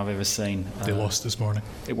stadium I've ever seen. They lost this morning.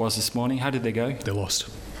 It was this morning. How did they go? They lost.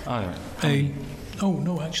 Oh, they won.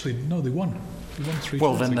 They won 3.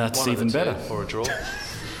 Well, then that's even better. Or a draw.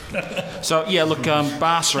 So yeah, look,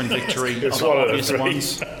 Barca in victory. It's of one the of the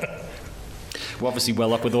obvious three. ones. We're obviously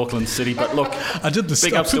well up with Auckland City, but look, I did the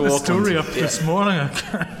big ups to Auckland. story up this morning.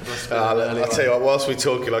 I'll tell you what, whilst we're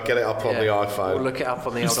talking, I'll get it up on the iPhone. We'll look it up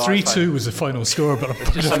on the old iPhone. 3-2 was the final score, but I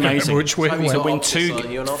just amazing. Which way it To went.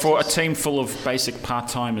 win for a team full of basic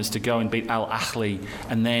part-timers to go and beat Al Ahly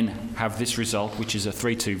and then have this result, which is a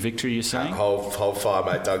 3-2 victory, you're saying? Hold fire,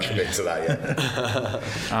 mate. Don't commit to that yet.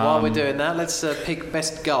 While we're doing that, let's pick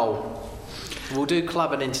best goal. We'll do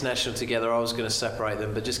club and international together. I was going to separate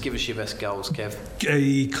them, but just give us your best goals, Kev.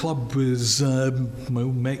 A club was my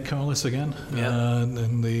old mate Carlos again.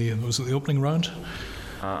 Was it the opening round?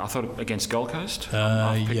 I thought against Gold Coast.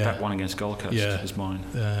 I picked that one against Gold Coast as mine.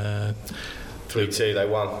 3-2, they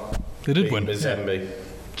won. They did win. Mazembe.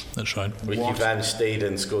 That's right. Ricky Van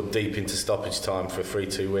Steeden scored deep into stoppage time for a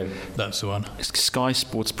 3-2 win. That's the one. It's Sky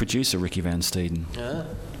Sports producer Ricky Van Steeden. Yeah.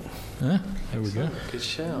 There we go. Good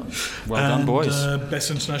shout. Well done, boys. Best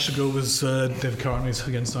international goal was David Carney's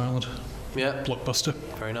against Ireland. Yeah. Blockbuster.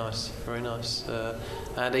 Very nice. Very nice.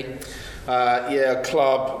 Andy?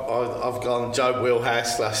 Club. I've gone Joe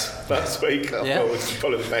Wheelhouse last week. I thought it was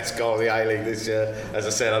probably the best goal of the A-League this year. As I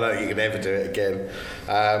said, I don't think you can ever do it again.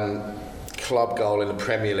 Club goal in the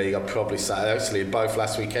Premier League, I'd probably say, actually, both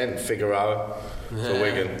last weekend, Figueroa for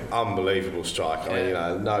Wigan. Unbelievable strike. I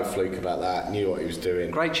mean, no fluke about that. Knew what he was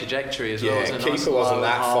doing. Great trajectory as well. Yeah, keeper wasn't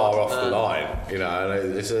that far off the line.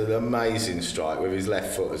 And it's an amazing strike with his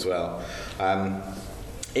left foot as well.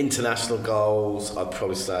 International goals, I'd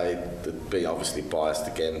probably say, be obviously biased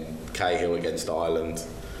again, Cahill against Ireland.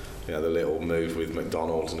 The little move with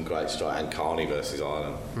McDonald and great strike, and Carney versus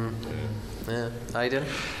Ireland. Yeah, Aidan?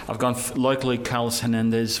 I've gone locally, Carlos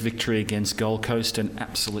Hernandez victory against Gold Coast, an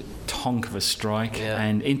absolute tonk of a strike. Yeah.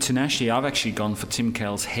 And internationally, I've actually gone for Tim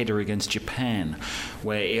Cahill's header against Japan,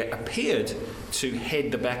 where it appeared to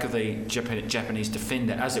head the back of the Japanese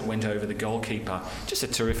defender as it went over the goalkeeper. Just a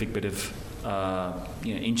terrific bit of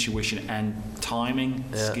intuition and timing,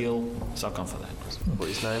 skill. So I've gone for that. What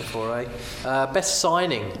he's known for, eh? Best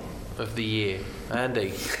signing of the year,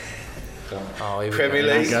 Andy? Premier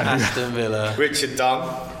League, Aston Villa. Richard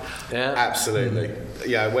Dunn. Yeah, absolutely.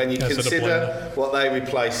 When you consider what they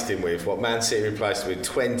replaced him with, what Man City replaced him with,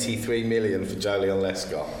 23 million for Jolyon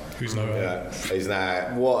Lescott. Who's not? He's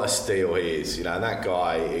now, what a steal he is. And that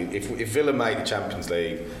guy, if Villa made the Champions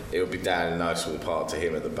League, it would be down in no small part to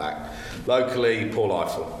him at the back. Locally, Paul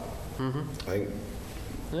Eiffel. I think.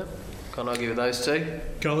 Yep. Can't argue with those two.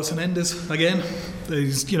 Carlos Hernandez again.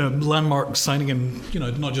 He's landmark signing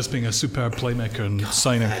and not just being a superb playmaker and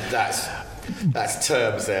signing. That's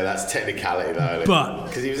terms there. That's technicality though. But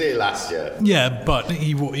because he was here last year. Yeah, but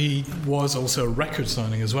he was also a record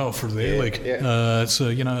signing as well for the A-League. Yeah. So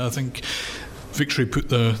I think Victory put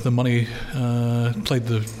the money, played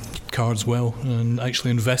the cards well, and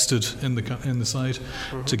actually invested in the side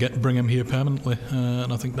to bring him here permanently.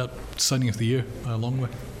 And I think that signing of the year by a long way.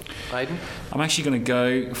 Aidan? I'm actually going to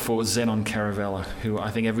go for Zenon Caravella, who I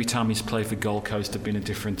think every time he's played for Gold Coast have been a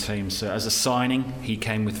different team. So as a signing, he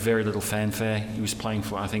came with very little fanfare. He was playing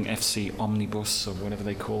for, I think, FC Omnibus or whatever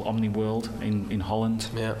they call Omniworld in Holland.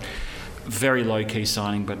 Yeah. very low-key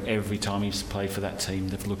signing, but every time he's played for that team,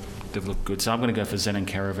 they've looked good. So I'm going to go for Zenon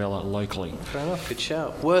Caravella locally. Fair enough, good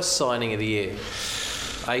shout. Worst signing of the year?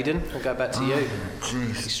 Aidan, we'll go back to you.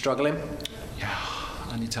 You struggling? Yeah,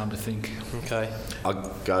 I need time to think. Okay.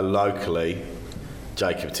 I'll go locally,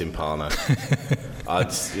 Jacob Timpano.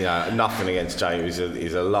 Nothing against Jacob.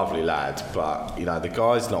 He's a lovely lad, but the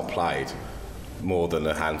guy's not played more than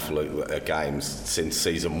a handful of games since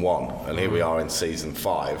season 1, and here we are in season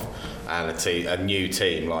 5, and a new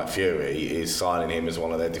team like Fury is signing him as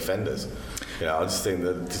one of their defenders. I just think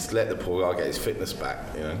that just let the poor guy get his fitness back.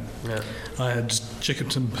 Yeah. I had Jacob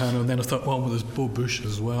Timpano, and then I thought, well, there's Bo Bush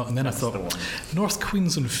as well, and then I thought North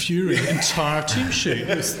Queensland Fury entire team sheet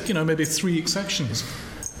with maybe 3 exceptions.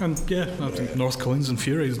 And I think North Queensland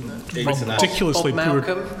Fury is ridiculously Bob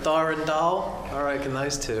poor. Malcolm, Darren Dahl, I reckon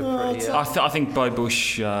those two are pretty... I think Bo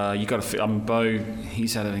Bush, you got to... Bo,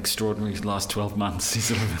 he's had an extraordinary last 12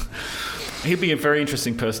 months. He'll be a very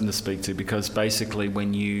interesting person to speak to, because basically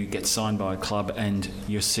when you get signed by a club and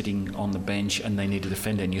you're sitting on the bench and they need a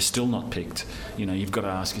defender and you're still not picked, you've got to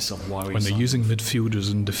ask yourself why when they're using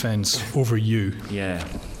midfielders in defence over you. Yeah.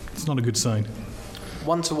 It's not a good sign.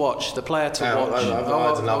 One to watch, the player to watch. I've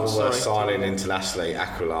had another worst signing internationally,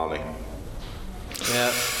 Aquilani.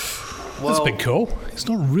 Yeah. That's a big call. He's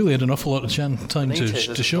not really had an awful lot of time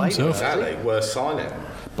to show himself. Exactly, worst signing.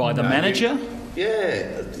 By the manager?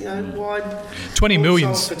 Yeah, why... 20 million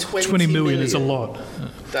is a lot.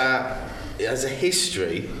 That has a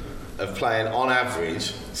history of playing, on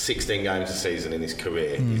average, 16 games a season in his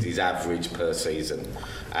career. Is his average per season.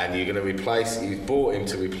 And you're going to you bought him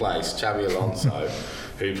to replace Xabi Alonso,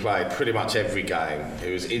 who played pretty much every game,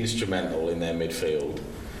 who was instrumental in their midfield.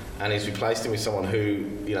 And he's replaced him with someone who,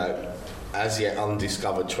 as yet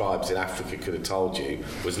undiscovered tribes in Africa could have told you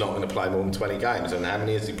was not going to play more than 20 games. And how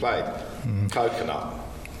many has he played? Coconut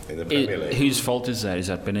in the Premier League. Whose fault is that? Is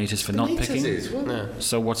that Benitez for not picking? Benitez.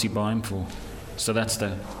 So what's he buying for? So that's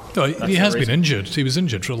the... No, he has been injured. He was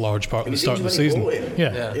injured for a large part at the start of the season.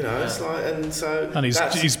 Yeah. It's like, and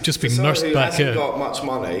he's just been nursed back in. He hasn't got much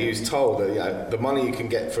money. He was told that the money you can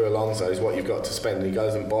get for Alonso is what you've got to spend. And he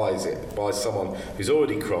goes and buys someone who's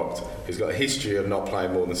already cropped, who's got a history of not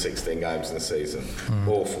playing more than 16 games in a season.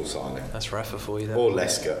 Awful signing. That's Rafa for you then. Or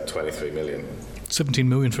Leicester, 23 million. 17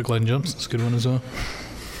 million for Glenn Johnson. That's a good one as well.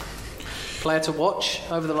 Player to watch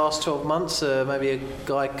over the last 12 months, maybe a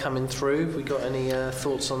guy coming through. Have we got any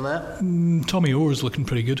thoughts on that? Tommy Orr's looking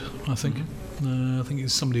pretty good, I think. I think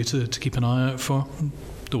he's somebody to keep an eye out for.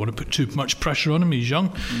 Don't want to put too much pressure on him. He's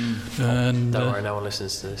young. And, don't worry, no one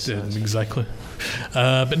listens to this. Exactly.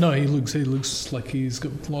 But no, he looks like he's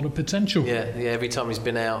got a lot of potential. Yeah. Every time he's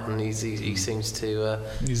been out, and he seems to.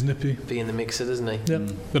 He's nippy. Be in the mixer, doesn't he? Yeah.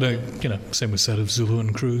 But same was said of Zulu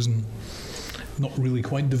and Cruz, and not really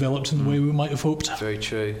quite developed in the way we might have hoped. Very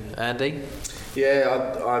true. Andy?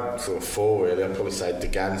 Yeah, I'd sort of 4 really. I'd probably say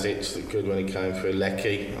Deganzic looked good when he came through.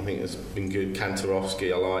 Lecky, I think has been good.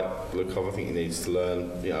 Kantarovski, I like look of. I think he needs to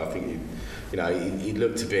learn. I think he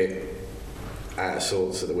looked a bit out of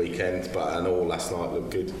sorts at the weekend, but all last night looked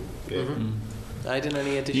good. Yeah. Aidan,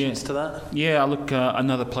 any additions to that? Yeah, look,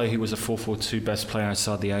 another player who was a 4-4-2 best player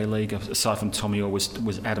outside the A-League, aside from Tommy Orr,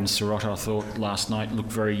 was Adam Sirota, I thought, last night.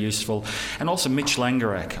 Looked very useful. And also Mitch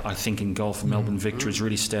Langerak, I think, in goal for Melbourne Victory has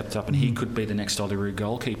really stepped up, and he could be the next Olyrood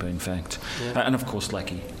goalkeeper, in fact. Yeah. And, of course,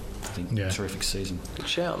 Lecky. I think terrific season. Good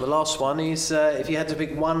shout. The last one is if you had to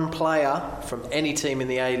pick one player from any team in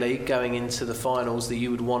the A-League going into the finals that you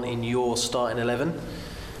would want in your starting 11,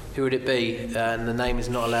 who would it be? And the name is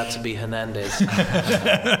not allowed to be Hernandez.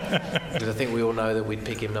 Because I think we all know that we'd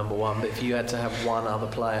pick him number 1. But if you had to have one other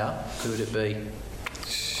player, who would it be?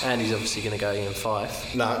 And he's obviously going to go in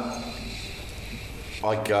 5. No.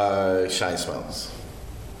 I'd go Shane Smells.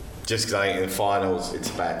 Just because I think in the finals, it's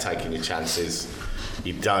about taking your chances.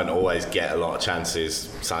 You don't always get a lot of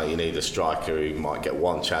chances, so you need a striker who might get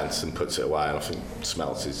one chance and puts it away. And I think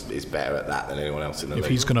Smells is better at that than anyone else in the league. If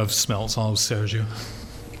he's going to have Smells, I'll have Sergio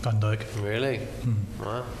Van Dijk. Really?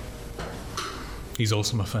 Wow. He's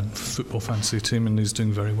also my football fantasy team, and he's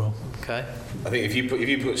doing very well. Okay. I think if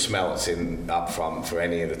you put Smelts in up front for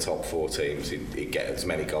any of the top 4 teams, he'd get as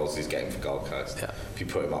many goals as he's getting for Gold Coast. Yeah. If you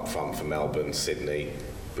put him up front for Melbourne, Sydney,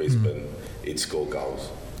 Brisbane, he'd score goals.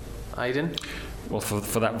 Aidan? Well,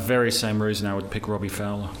 for that very same reason, I would pick Robbie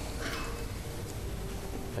Fowler.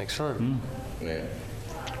 Excellent. Yeah.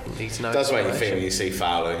 It does make you think when you see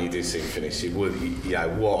Fowler and you do see him finish.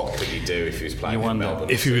 What could he do if he was playing for Melbourne?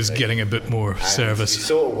 If he was getting a bit more service. You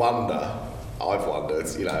sort of wonder. I've wondered,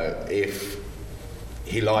 if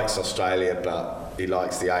he likes Australia, but he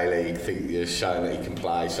likes the A-League. Think showing that he can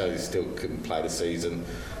play, shows he still can play the season.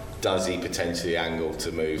 does he potentially angle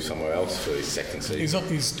to move somewhere else for his second season?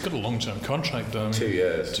 He's got a long-term contract, though. 2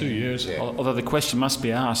 years. 2 years. Yeah. Although the question must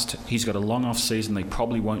be asked, he's got a long off season, they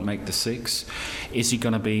probably won't make the six. Is he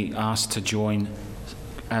going to be asked to join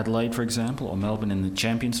Adelaide, for example, or Melbourne in the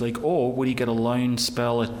Champions League, or would he get a loan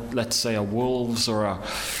spell at, let's say, a Wolves or a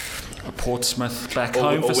Portsmouth back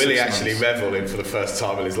home for 6 months? Or will he actually revel in, for the first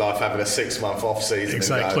time in his life, having a 6-month off season?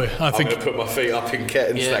 Exactly. And go, I'm going to put my feet up in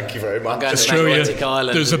Kettons, thank you very much. I'm going Australia, to Atlantic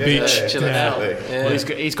Island. there's a beach. Chilling out. Yeah. Well,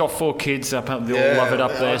 he's got 4 kids up, they all love it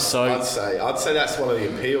up there. So I'd say that's one of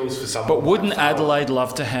the appeals for someone. But wouldn't like Fowler. Adelaide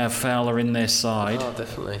love to have Fowler in their side? Oh,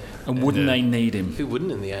 definitely. And wouldn't they need him? Who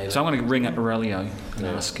wouldn't in the A-League? So I'm going to ring up Aurelio and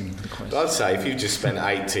ask him the question. I'd say if you just spent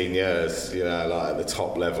 18 years, like at the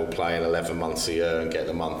top level, playing 11 months a year and getting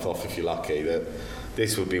a month off if you're lucky, that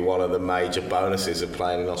this would be one of the major bonuses of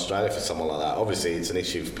playing in Australia for someone like that. Obviously, it's an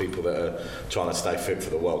issue for people that are trying to stay fit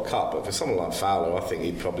for the World Cup, but for someone like Fowler, I think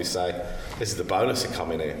he'd probably say, this is the bonus of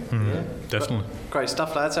coming here. Definitely. Great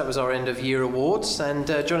stuff, lads. That was our end of year awards. And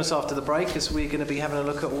join us after the break, as we're going to be having a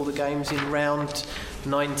look at all the games in round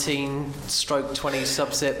 19/20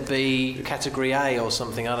 subset B, category A or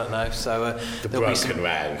something, I don't know. So The there'll be broken some,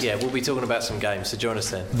 round. Yeah, we'll be talking about some games, so join us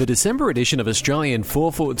then. The December edition of Australian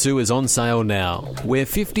 442 is on sale now. We're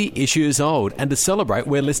 50 issues old, and to celebrate,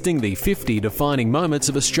 we're listing the 50 defining moments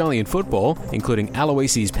of Australian football, including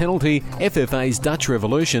Aloisi's penalty, FFA's Dutch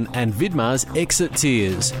Revolution, and Vidmar's exit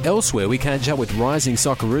tears. Elsewhere, we catch up with rising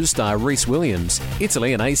Socceroos star Rhys Williams.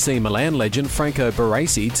 Italy and AC Milan legend Franco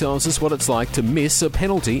Baresi tells us what it's like to miss a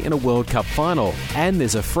penalty in a World Cup final. And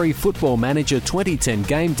there's a free Football Manager 2010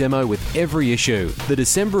 game demo with every issue. The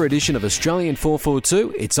December edition of Australian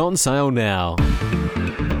 442, it's on sale now.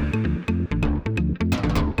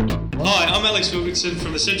 Hi, I'm Alex Wilkinson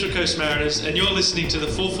from the Central Coast Mariners, and you're listening to the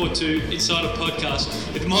 442 Insider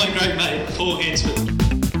Podcast with my great mate, Paul Hansford.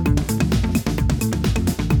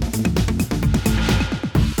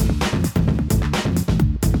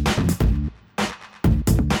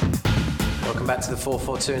 Back to the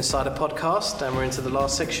 442 Insider Podcast, and we're into the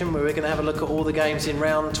last section where we're going to have a look at all the games in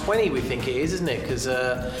round 20, we think it is, isn't it? Because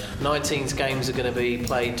 19's games are going to be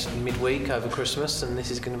played midweek over Christmas, and this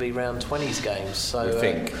is going to be round 20's games. So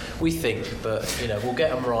we think, but we'll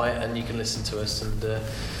get them right, and you can listen to us. And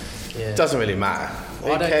It doesn't really matter.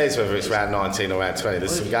 Who cares whether it's round 19 or round 20?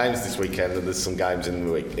 There's some games this weekend, and there's some games in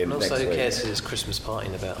the week. And also, who cares, because it's Christmas party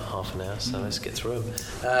in about half an hour, so let's get through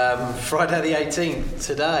them. Friday the 18th,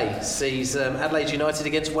 today, sees Adelaide United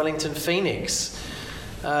against Wellington Phoenix.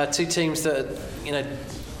 Two teams that are,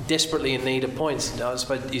 desperately in need of points. I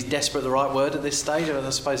suppose, is desperate the right word at this stage? I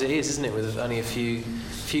suppose it is, isn't it, with only a few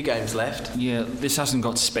games left? Yeah, this hasn't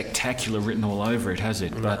got spectacular written all over it, has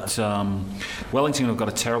it? No. But Wellington have got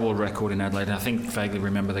a terrible record in Adelaide. I think vaguely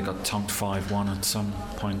remember they got tonked 5-1 at some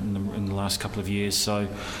point in the last couple of years. So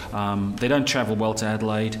they don't travel well to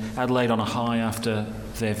Adelaide. Adelaide on a high after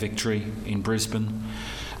their victory in Brisbane.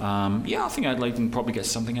 I think Adelaide can probably get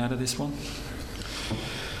something out of this one.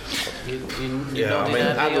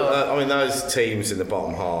 I mean, those teams in the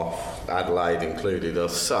bottom half, Adelaide included, are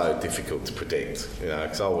so difficult to predict.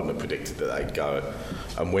 Because I wouldn't have predicted that they'd go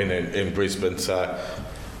and win in Brisbane. So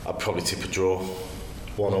I'd probably tip a draw,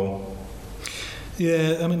 1-1.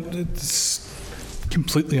 Yeah, I mean, it's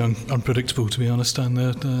completely unpredictable, to be honest. And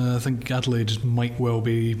I think Adelaide might well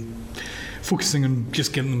be focusing on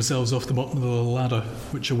just getting themselves off the bottom of the ladder,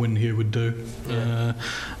 which a win here would do. Yeah.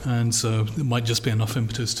 And so it might just be enough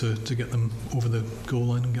impetus to get them over the goal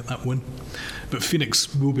line and get that win. But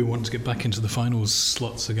Phoenix will be wanting to get back into the finals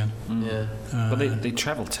slots again. Yeah. But they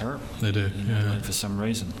travel terribly. They do, for some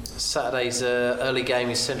reason. Saturday's early game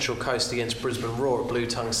is Central Coast against Brisbane Roar at Blue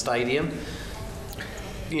Tongue Stadium.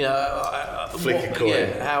 Flick a coin.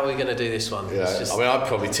 Yeah, how are we going to do this one? Yeah, I'd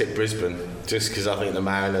probably tip Brisbane, just because I think the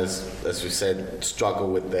Mariners, as we said, struggle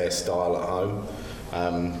with their style at home.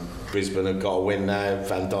 Brisbane have got a win now.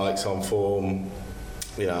 Van Dijk's on form.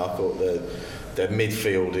 I thought their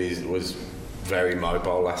midfield was very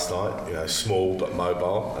mobile last night. Small but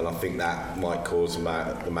mobile, and I think that might cause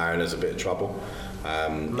the Mariners a bit of trouble.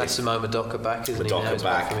 Massimo Madoka back, isn't he? Madoka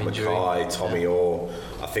back, Mackay, Tommy Orr.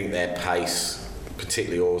 I think their pace,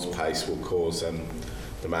 particularly Orr's pace, will cause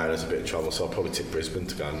the Mariners a bit of trouble, so I'll probably tip Brisbane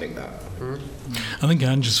to go and nick that. I think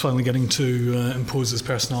Ange is finally getting to impose his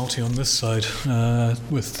personality on this side,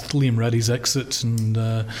 with Liam Reddy's exit and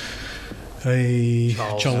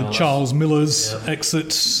Charles Miller's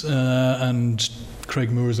exit, and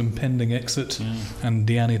Craig Moore's impending exit, and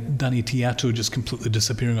Danny Tiato just completely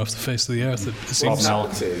disappearing off the face of the earth. It seems.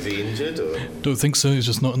 Is he injured? Or? Don't think so, he's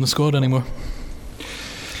just not in the squad anymore.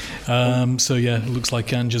 So yeah, it looks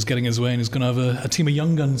like Ange is getting his way, and he's going to have a team of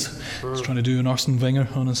young guns. He's trying to do an Arsene Wenger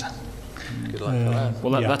on us. Good luck for that.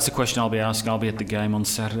 Well, that's the question I'll be asking. I'll be at the game on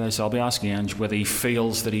Saturday, so I'll be asking Ange whether he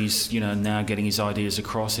feels that he's, now getting his ideas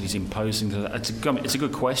across, that he's imposing. It's a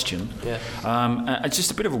good question. Yeah. It's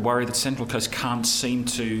just a bit of a worry that Central Coast can't seem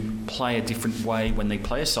to play a different way when they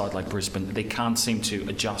play a side like Brisbane. They can't seem to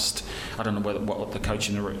adjust. I don't know what the coach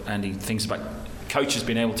Andy thinks about coaches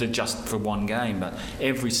being able to adjust for one game, but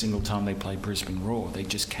every single time they play Brisbane Roar, they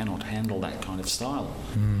just cannot handle that kind of style.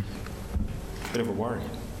 Bit of a worry.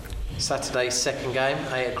 Saturday's second game,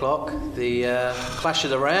 8 o'clock. The clash of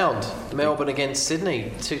the round. Melbourne against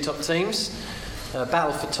Sydney. Two top teams.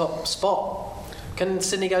 Battle for top spot. Can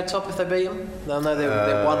Sydney go top if they beat them? I know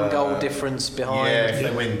they're one goal difference behind. Yeah, if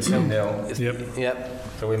they win 2-0.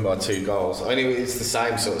 Yep. They win by 2 goals. I mean, it's the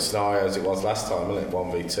same sort of scenario as it was last time, isn't it?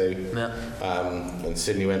 1v2. Yeah. And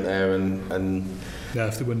Sydney went there and Yeah,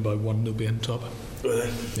 if they win by 1, they'll be in top. Really?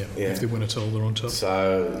 Yeah. If they win at all, they're on top.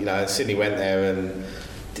 So, Sydney went there and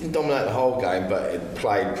didn't dominate the whole game, but it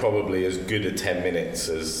played probably as good a 10 minutes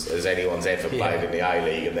as anyone's ever played in the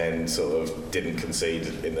A-League, and then sort of didn't concede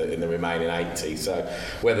in the remaining 80. So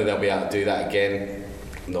whether they'll be able to do that again,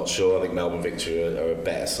 I'm not sure. I think Melbourne Victory are a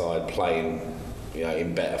better side, playing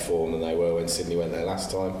in better form than they were when Sydney went there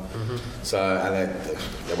last time. So, and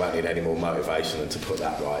they won't need any more motivation than to put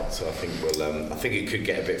that right. So I think I think it could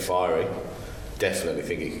get a bit fiery. Definitely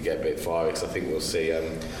think it could get a bit fiery, because I think we'll see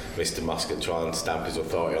Mr. Muscat try and stamp his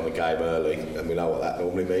authority on the game early, and we know what that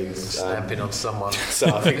normally means. Stamping on someone. So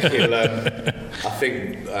I think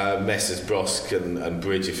Messrs Brosk and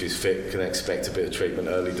Bridge, if he's fit, can expect a bit of treatment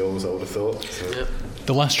early doors, I would have thought. So. Yep.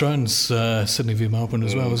 The last round's Sydney v Melbourne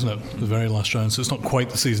as well, isn't it? The very last round, so it's not quite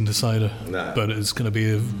the season decider, but it's going to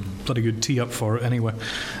be a bloody good tee up for it anyway.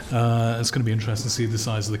 It's going to be interesting to see the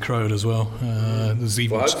size of the crowd as well.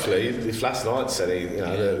 Hopefully, if last night said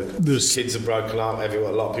the kids have broken up, a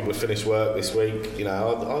lot of people have finished work this week,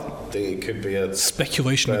 I think it could be a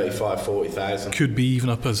speculation 35,000-40,000. Could be even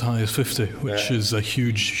up as high as 50, which is a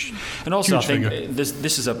huge. And also, huge I think figure.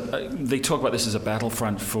 this is they talk about this as a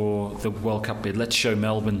battlefront for the World Cup bid. Let's show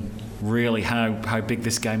Melbourne really how big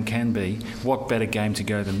this game can be. What better game to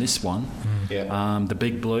go than this one? The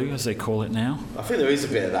Big Blue, as they call it now. I think there is a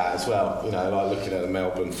bit of that as well. Like looking at the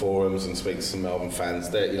Melbourne forums and speaking to some Melbourne fans,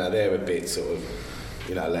 they're a bit sort of,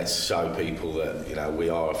 let's show people that we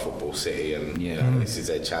are a football city, and this is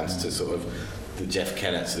their chance to sort of the Jeff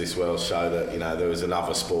Kennetts of this world show that there is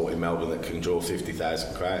another sport in Melbourne that can draw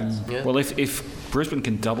 50,000 crowds. Well, if Brisbane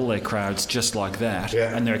can double their crowds just like that,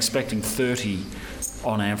 and they're expecting 30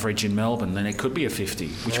 on average in Melbourne, then it could be a 50,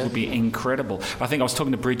 which would be incredible. I think I was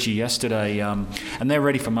talking to Bridgie yesterday, and they're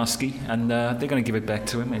ready for Muskie, and they're going to give it back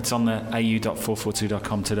to him. It's on the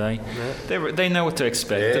au.442.com today. They know what to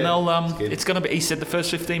expect, and they'll. It's going to be. He said the first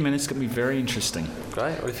 15 minutes is going to be very interesting.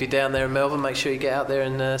 Great. Well, if you're down there in Melbourne, make sure you get out there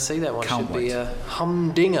and see that one. Should be a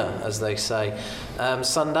humdinger, as they say.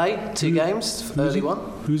 Sunday, 2 games, early one.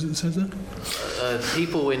 Who's it that says that?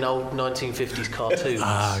 People in old 1950s cartoons.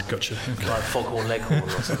 Gotcha. Okay. Like Foghorn Leghorn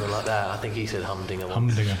or something like that. I think he said humdinger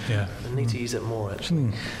once. Humdinger, yeah. I need to use it more,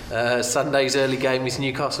 actually. Sunday's early game is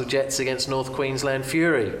Newcastle Jets against North Queensland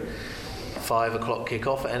Fury. 5 o'clock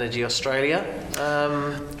kick-off at Energy Australia.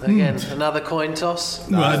 Again, another coin toss.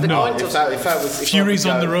 No. Coin toss. Fury's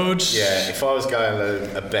on the road. Yeah, if I was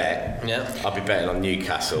going a bet, I'd be betting on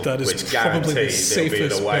Newcastle, that is which probably the guarantees it'll be an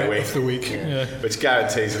safest away bet win. of the week. Which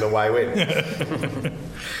guarantees an away win.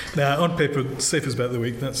 On paper, safest bet of the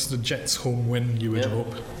week. That's the Jets' home win, you would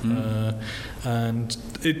hope. And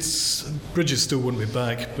Bridges still wouldn't be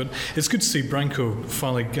back, but it's good to see Branco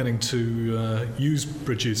finally getting to use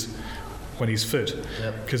Bridges when he's fit,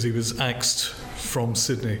 because he was axed from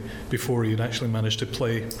Sydney before he had actually managed to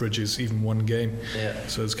play Bridges even one game.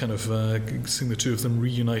 So it's kind of seeing the two of them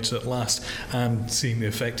reunited at last, and seeing the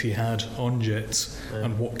effect he had on Jets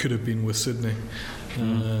and what could have been with Sydney.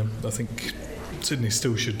 I think Sydney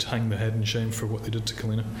still should hang their head in shame for what they did to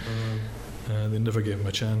Kalina. They never gave him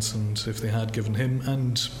a chance, and if they had given him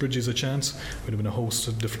and Bridges a chance, it would have been a whole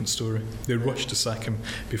different story. They rushed to sack him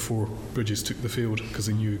before Bridges took the field, because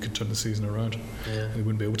they knew he could turn the season around. They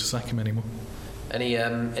wouldn't be able to sack him anymore.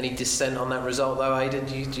 Any dissent on that result though, Aidan?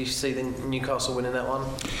 Do you see the Newcastle winning that one?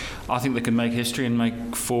 I think they can make history and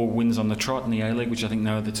make 4 wins on the trot in the A-League, which I think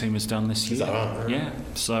no other team has done this year. Is that right? Yeah.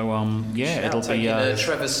 So it'll be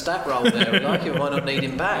Trevor's stat roll there. We like it. Why not need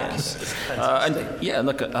him back?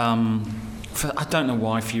 Look. I don't know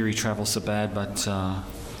why Fury travels so bad, but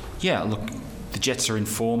look, the Jets are in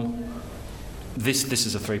form. This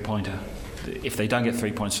is a 3-pointer. if they don't get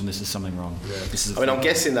 3 points from this, there's something wrong. Yeah. I'm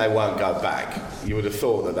guessing they won't go back. You would have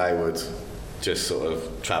thought that they would just sort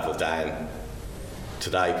of travel down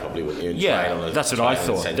today, probably, wouldn't you? And train on that's what I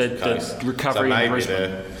thought. The recovery so in maybe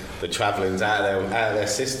Brisbane. The travelling's out of their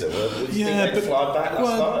system. Yeah, but fly back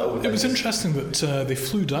last night, it was interesting that they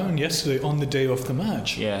flew down yesterday on the day of the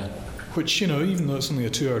match. Yeah. Which, even though it's only a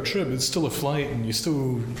 2-hour trip, it's still a flight, and you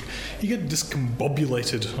get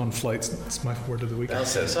discombobulated on flights. That's my word of the week.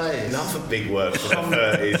 That's another big word for the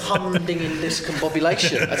 30s. Humding in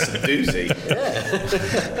discombobulation. That's a doozy.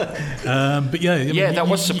 Yeah. But yeah, that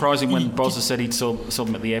was surprising when Bozza said he'd saw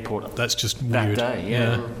them at the airport. That's just that weird. Day.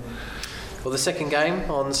 Yeah. Well, the second game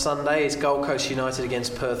on Sunday is Gold Coast United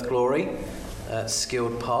against Perth Glory at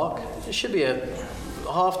Skilled Park. It should be a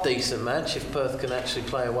half decent match if Perth can actually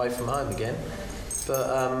play away from home again. But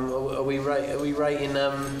are we rating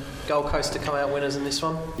Gold Coast to come out winners in this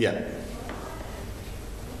one? Yeah.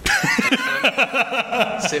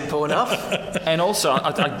 Simple enough. And also,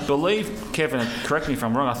 I believe, Kevin, correct me if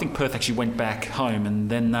I'm wrong, I think Perth actually went back home and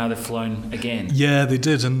then now they've flown again. Yeah, they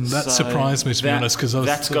did, and that surprised me, to be honest, because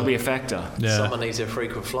that's got to be a factor. Yeah. Someone needs their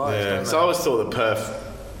frequent flyers. Yeah. So I always thought that Perth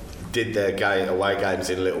did their away games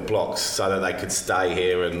in little blocks so that they could stay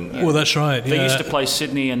here and well, that's right. They used to play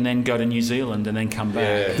Sydney and then go to New Zealand and then come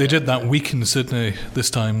back. Yeah. They did that week in Sydney this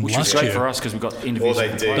time which last was great year. for us because we got interviews. Or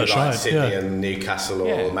they do That's like right, Sydney and Newcastle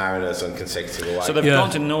or Mariners on consecutive away. So they've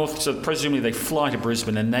gone to North, so presumably they fly to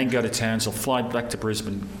Brisbane and then go to Townsville, fly back to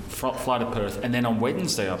Brisbane, fly to Perth, and then on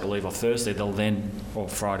Wednesday, I believe, or Thursday, they'll then, or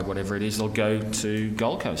Friday, whatever it is, they'll go to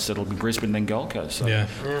Gold Coast. So it'll be Brisbane, then Gold Coast. So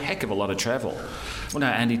heck of a lot of travel. Well,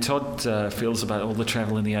 now Andy Todd feels about all the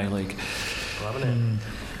travel in the A-League. Loving it.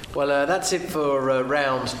 Well, that's it for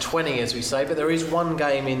round 20, as we say, but there is one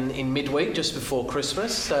game in midweek just before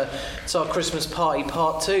Christmas. It's our Christmas party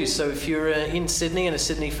part 2, so if you're in Sydney and a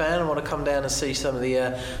Sydney fan and want to come down and see some of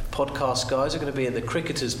the podcast guys, are going to be at the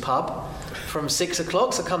Cricketers pub from 6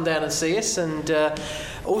 o'clock, so come down and see us. And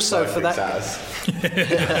also for that,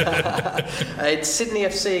 it's Sydney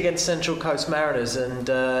FC against Central Coast Mariners, and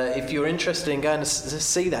if you're interested in going to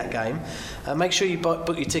see that game, make sure you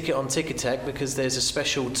book your ticket on Ticketek, because there's a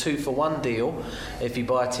special 2-for-1 deal. If you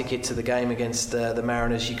buy a ticket to the game against the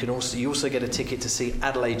Mariners, you also get a ticket to see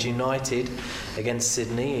Adelaide United against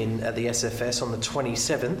Sydney at the SFS on the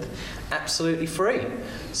 27th, absolutely free.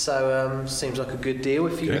 So seems like a good deal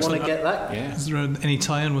if you want to get that. Yeah. Is there any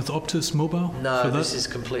tie-in with Optus Mobile? No, this is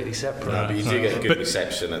completely separate. No, but you do get a good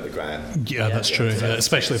reception at the ground. Yeah, that's true. Yeah,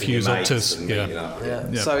 especially if you use Optus.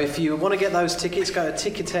 Yeah. So if you want to get those tickets, go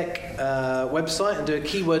to Ticketek website and do a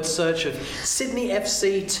keyword search of Sydney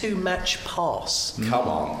FC 2-match pass. Come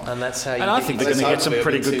on. And that's how you. And I think they're going to get some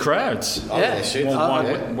pretty good crowds.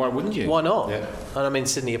 Why wouldn't you? Why not? Yeah. And I mean,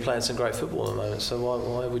 Sydney are playing some great football at the moment, so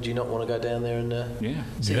why would you not want to go down there and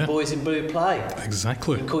see the boys in blue play?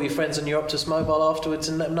 Exactly. You can call your friends on your Optus mobile afterwards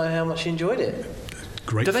and let them know how much you enjoyed it.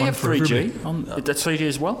 Great. Do they fun have for 3G? That's 3G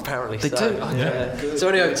as well? Apparently they so. do. Yeah. So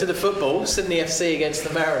anyway, to the football, Sydney FC against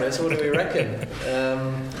the Mariners. What do we reckon?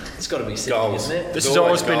 It's got to be Sydney, Goals. isn't it? This has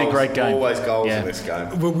always been a great game. Always goals in this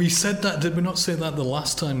game. Well, we said that. Did we not say that the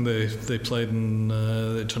last time they played and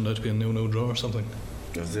it turned out to be a 0-0 draw or something?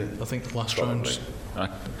 Was it? I think last Probably. round.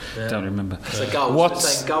 I don't remember. So goals. What's- We're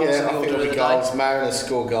saying goals Yeah, in I the think order it'll of be the goals. day. Mariners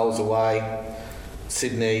score goals away.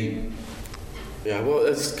 Sydney. Yeah,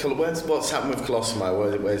 what's happened with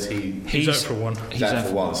Colosimo? Where's he? He's out for one. He's out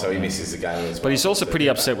for one, so he misses the game as well. But he's also pretty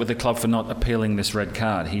upset with the club for not appealing this red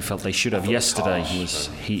card. He felt they should have. Yesterday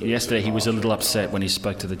he was a little upset when he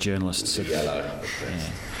spoke to the journalists. Yellow.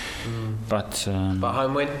 But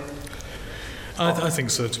home win. I think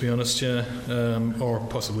so, to be honest, yeah. Or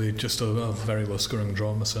possibly just a very low-scoring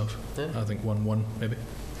draw myself. Yeah. I think 1-1, maybe.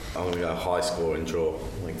 I'm going to go high scoring draw,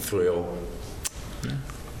 like 3-3. Yeah.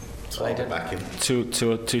 So I'll get back in. 2-2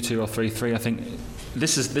 or 3-3. I think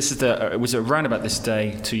this is the. It was around about this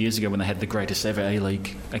day 2 years ago when they had the greatest ever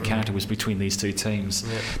A-League encounter was between these two teams.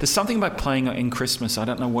 Yeah. There's something about playing in Christmas. I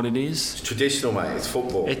don't know what it is. It's traditional, mate. It's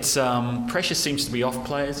football. It's pressure seems to be off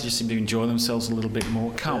players. They just seem to enjoy themselves a little bit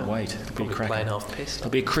more. Can't wait. It'll be a cracker. Playing half pissed. It'll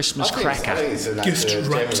be a Christmas I cracker. think it's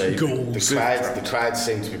Gift-wrapped goals. The crowds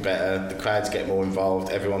seem to be better. The crowds get more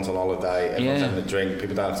involved. Everyone's on holiday. Everyone's having a drink.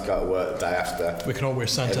 People don't have to go to work the day after. We can all wear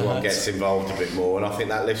Santa Everyone hats. gets involved a bit more, and I think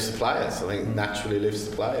that lifts the players. I think it naturally lifts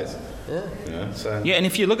the players. Yeah, and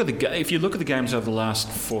if you look at the games over the last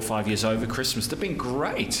 4 or 5 years over Christmas, they've been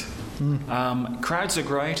great. Crowds are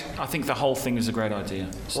great. I think the whole thing is a great idea.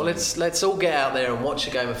 Well, let's all get out there and watch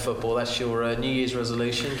a game of football. That's your New Year's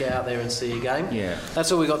resolution. Get out there and see a game. Yeah.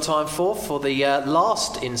 That's all we've got time for the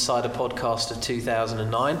last Insider podcast of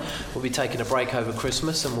 2009. We'll be taking a break over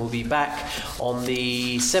Christmas, and we'll be back on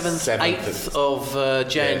the 8th of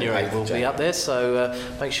January. We'll be up there, so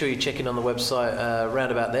make sure you check in on the website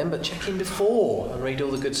round about then, but check in before and read all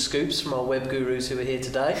the good scoops from our web gurus who are here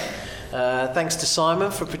today. Thanks to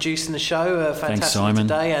Simon for producing the show. Fantastic. Thanks, Simon.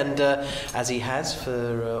 Today, and as he has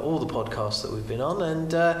for all the podcasts that we've been on.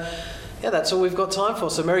 And that's all we've got time for.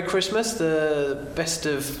 So Merry Christmas, the best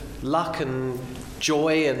of luck and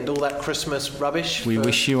joy and all that Christmas rubbish. We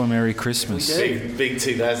wish you a Merry Christmas. We do. Big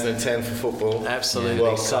 2010 for football. Absolutely.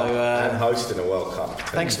 World So, Cup and hosting a World Cup.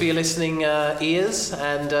 Thanks for your listening ears,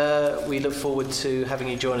 and we look forward to having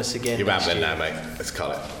you join us again. You're rambling now, mate. Let's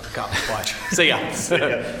cut it. Cut. Bye. See ya.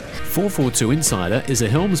 442 Insider is a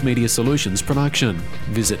Helms Media Solutions production.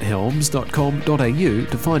 Visit helms.com.au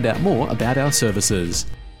to find out more about our services.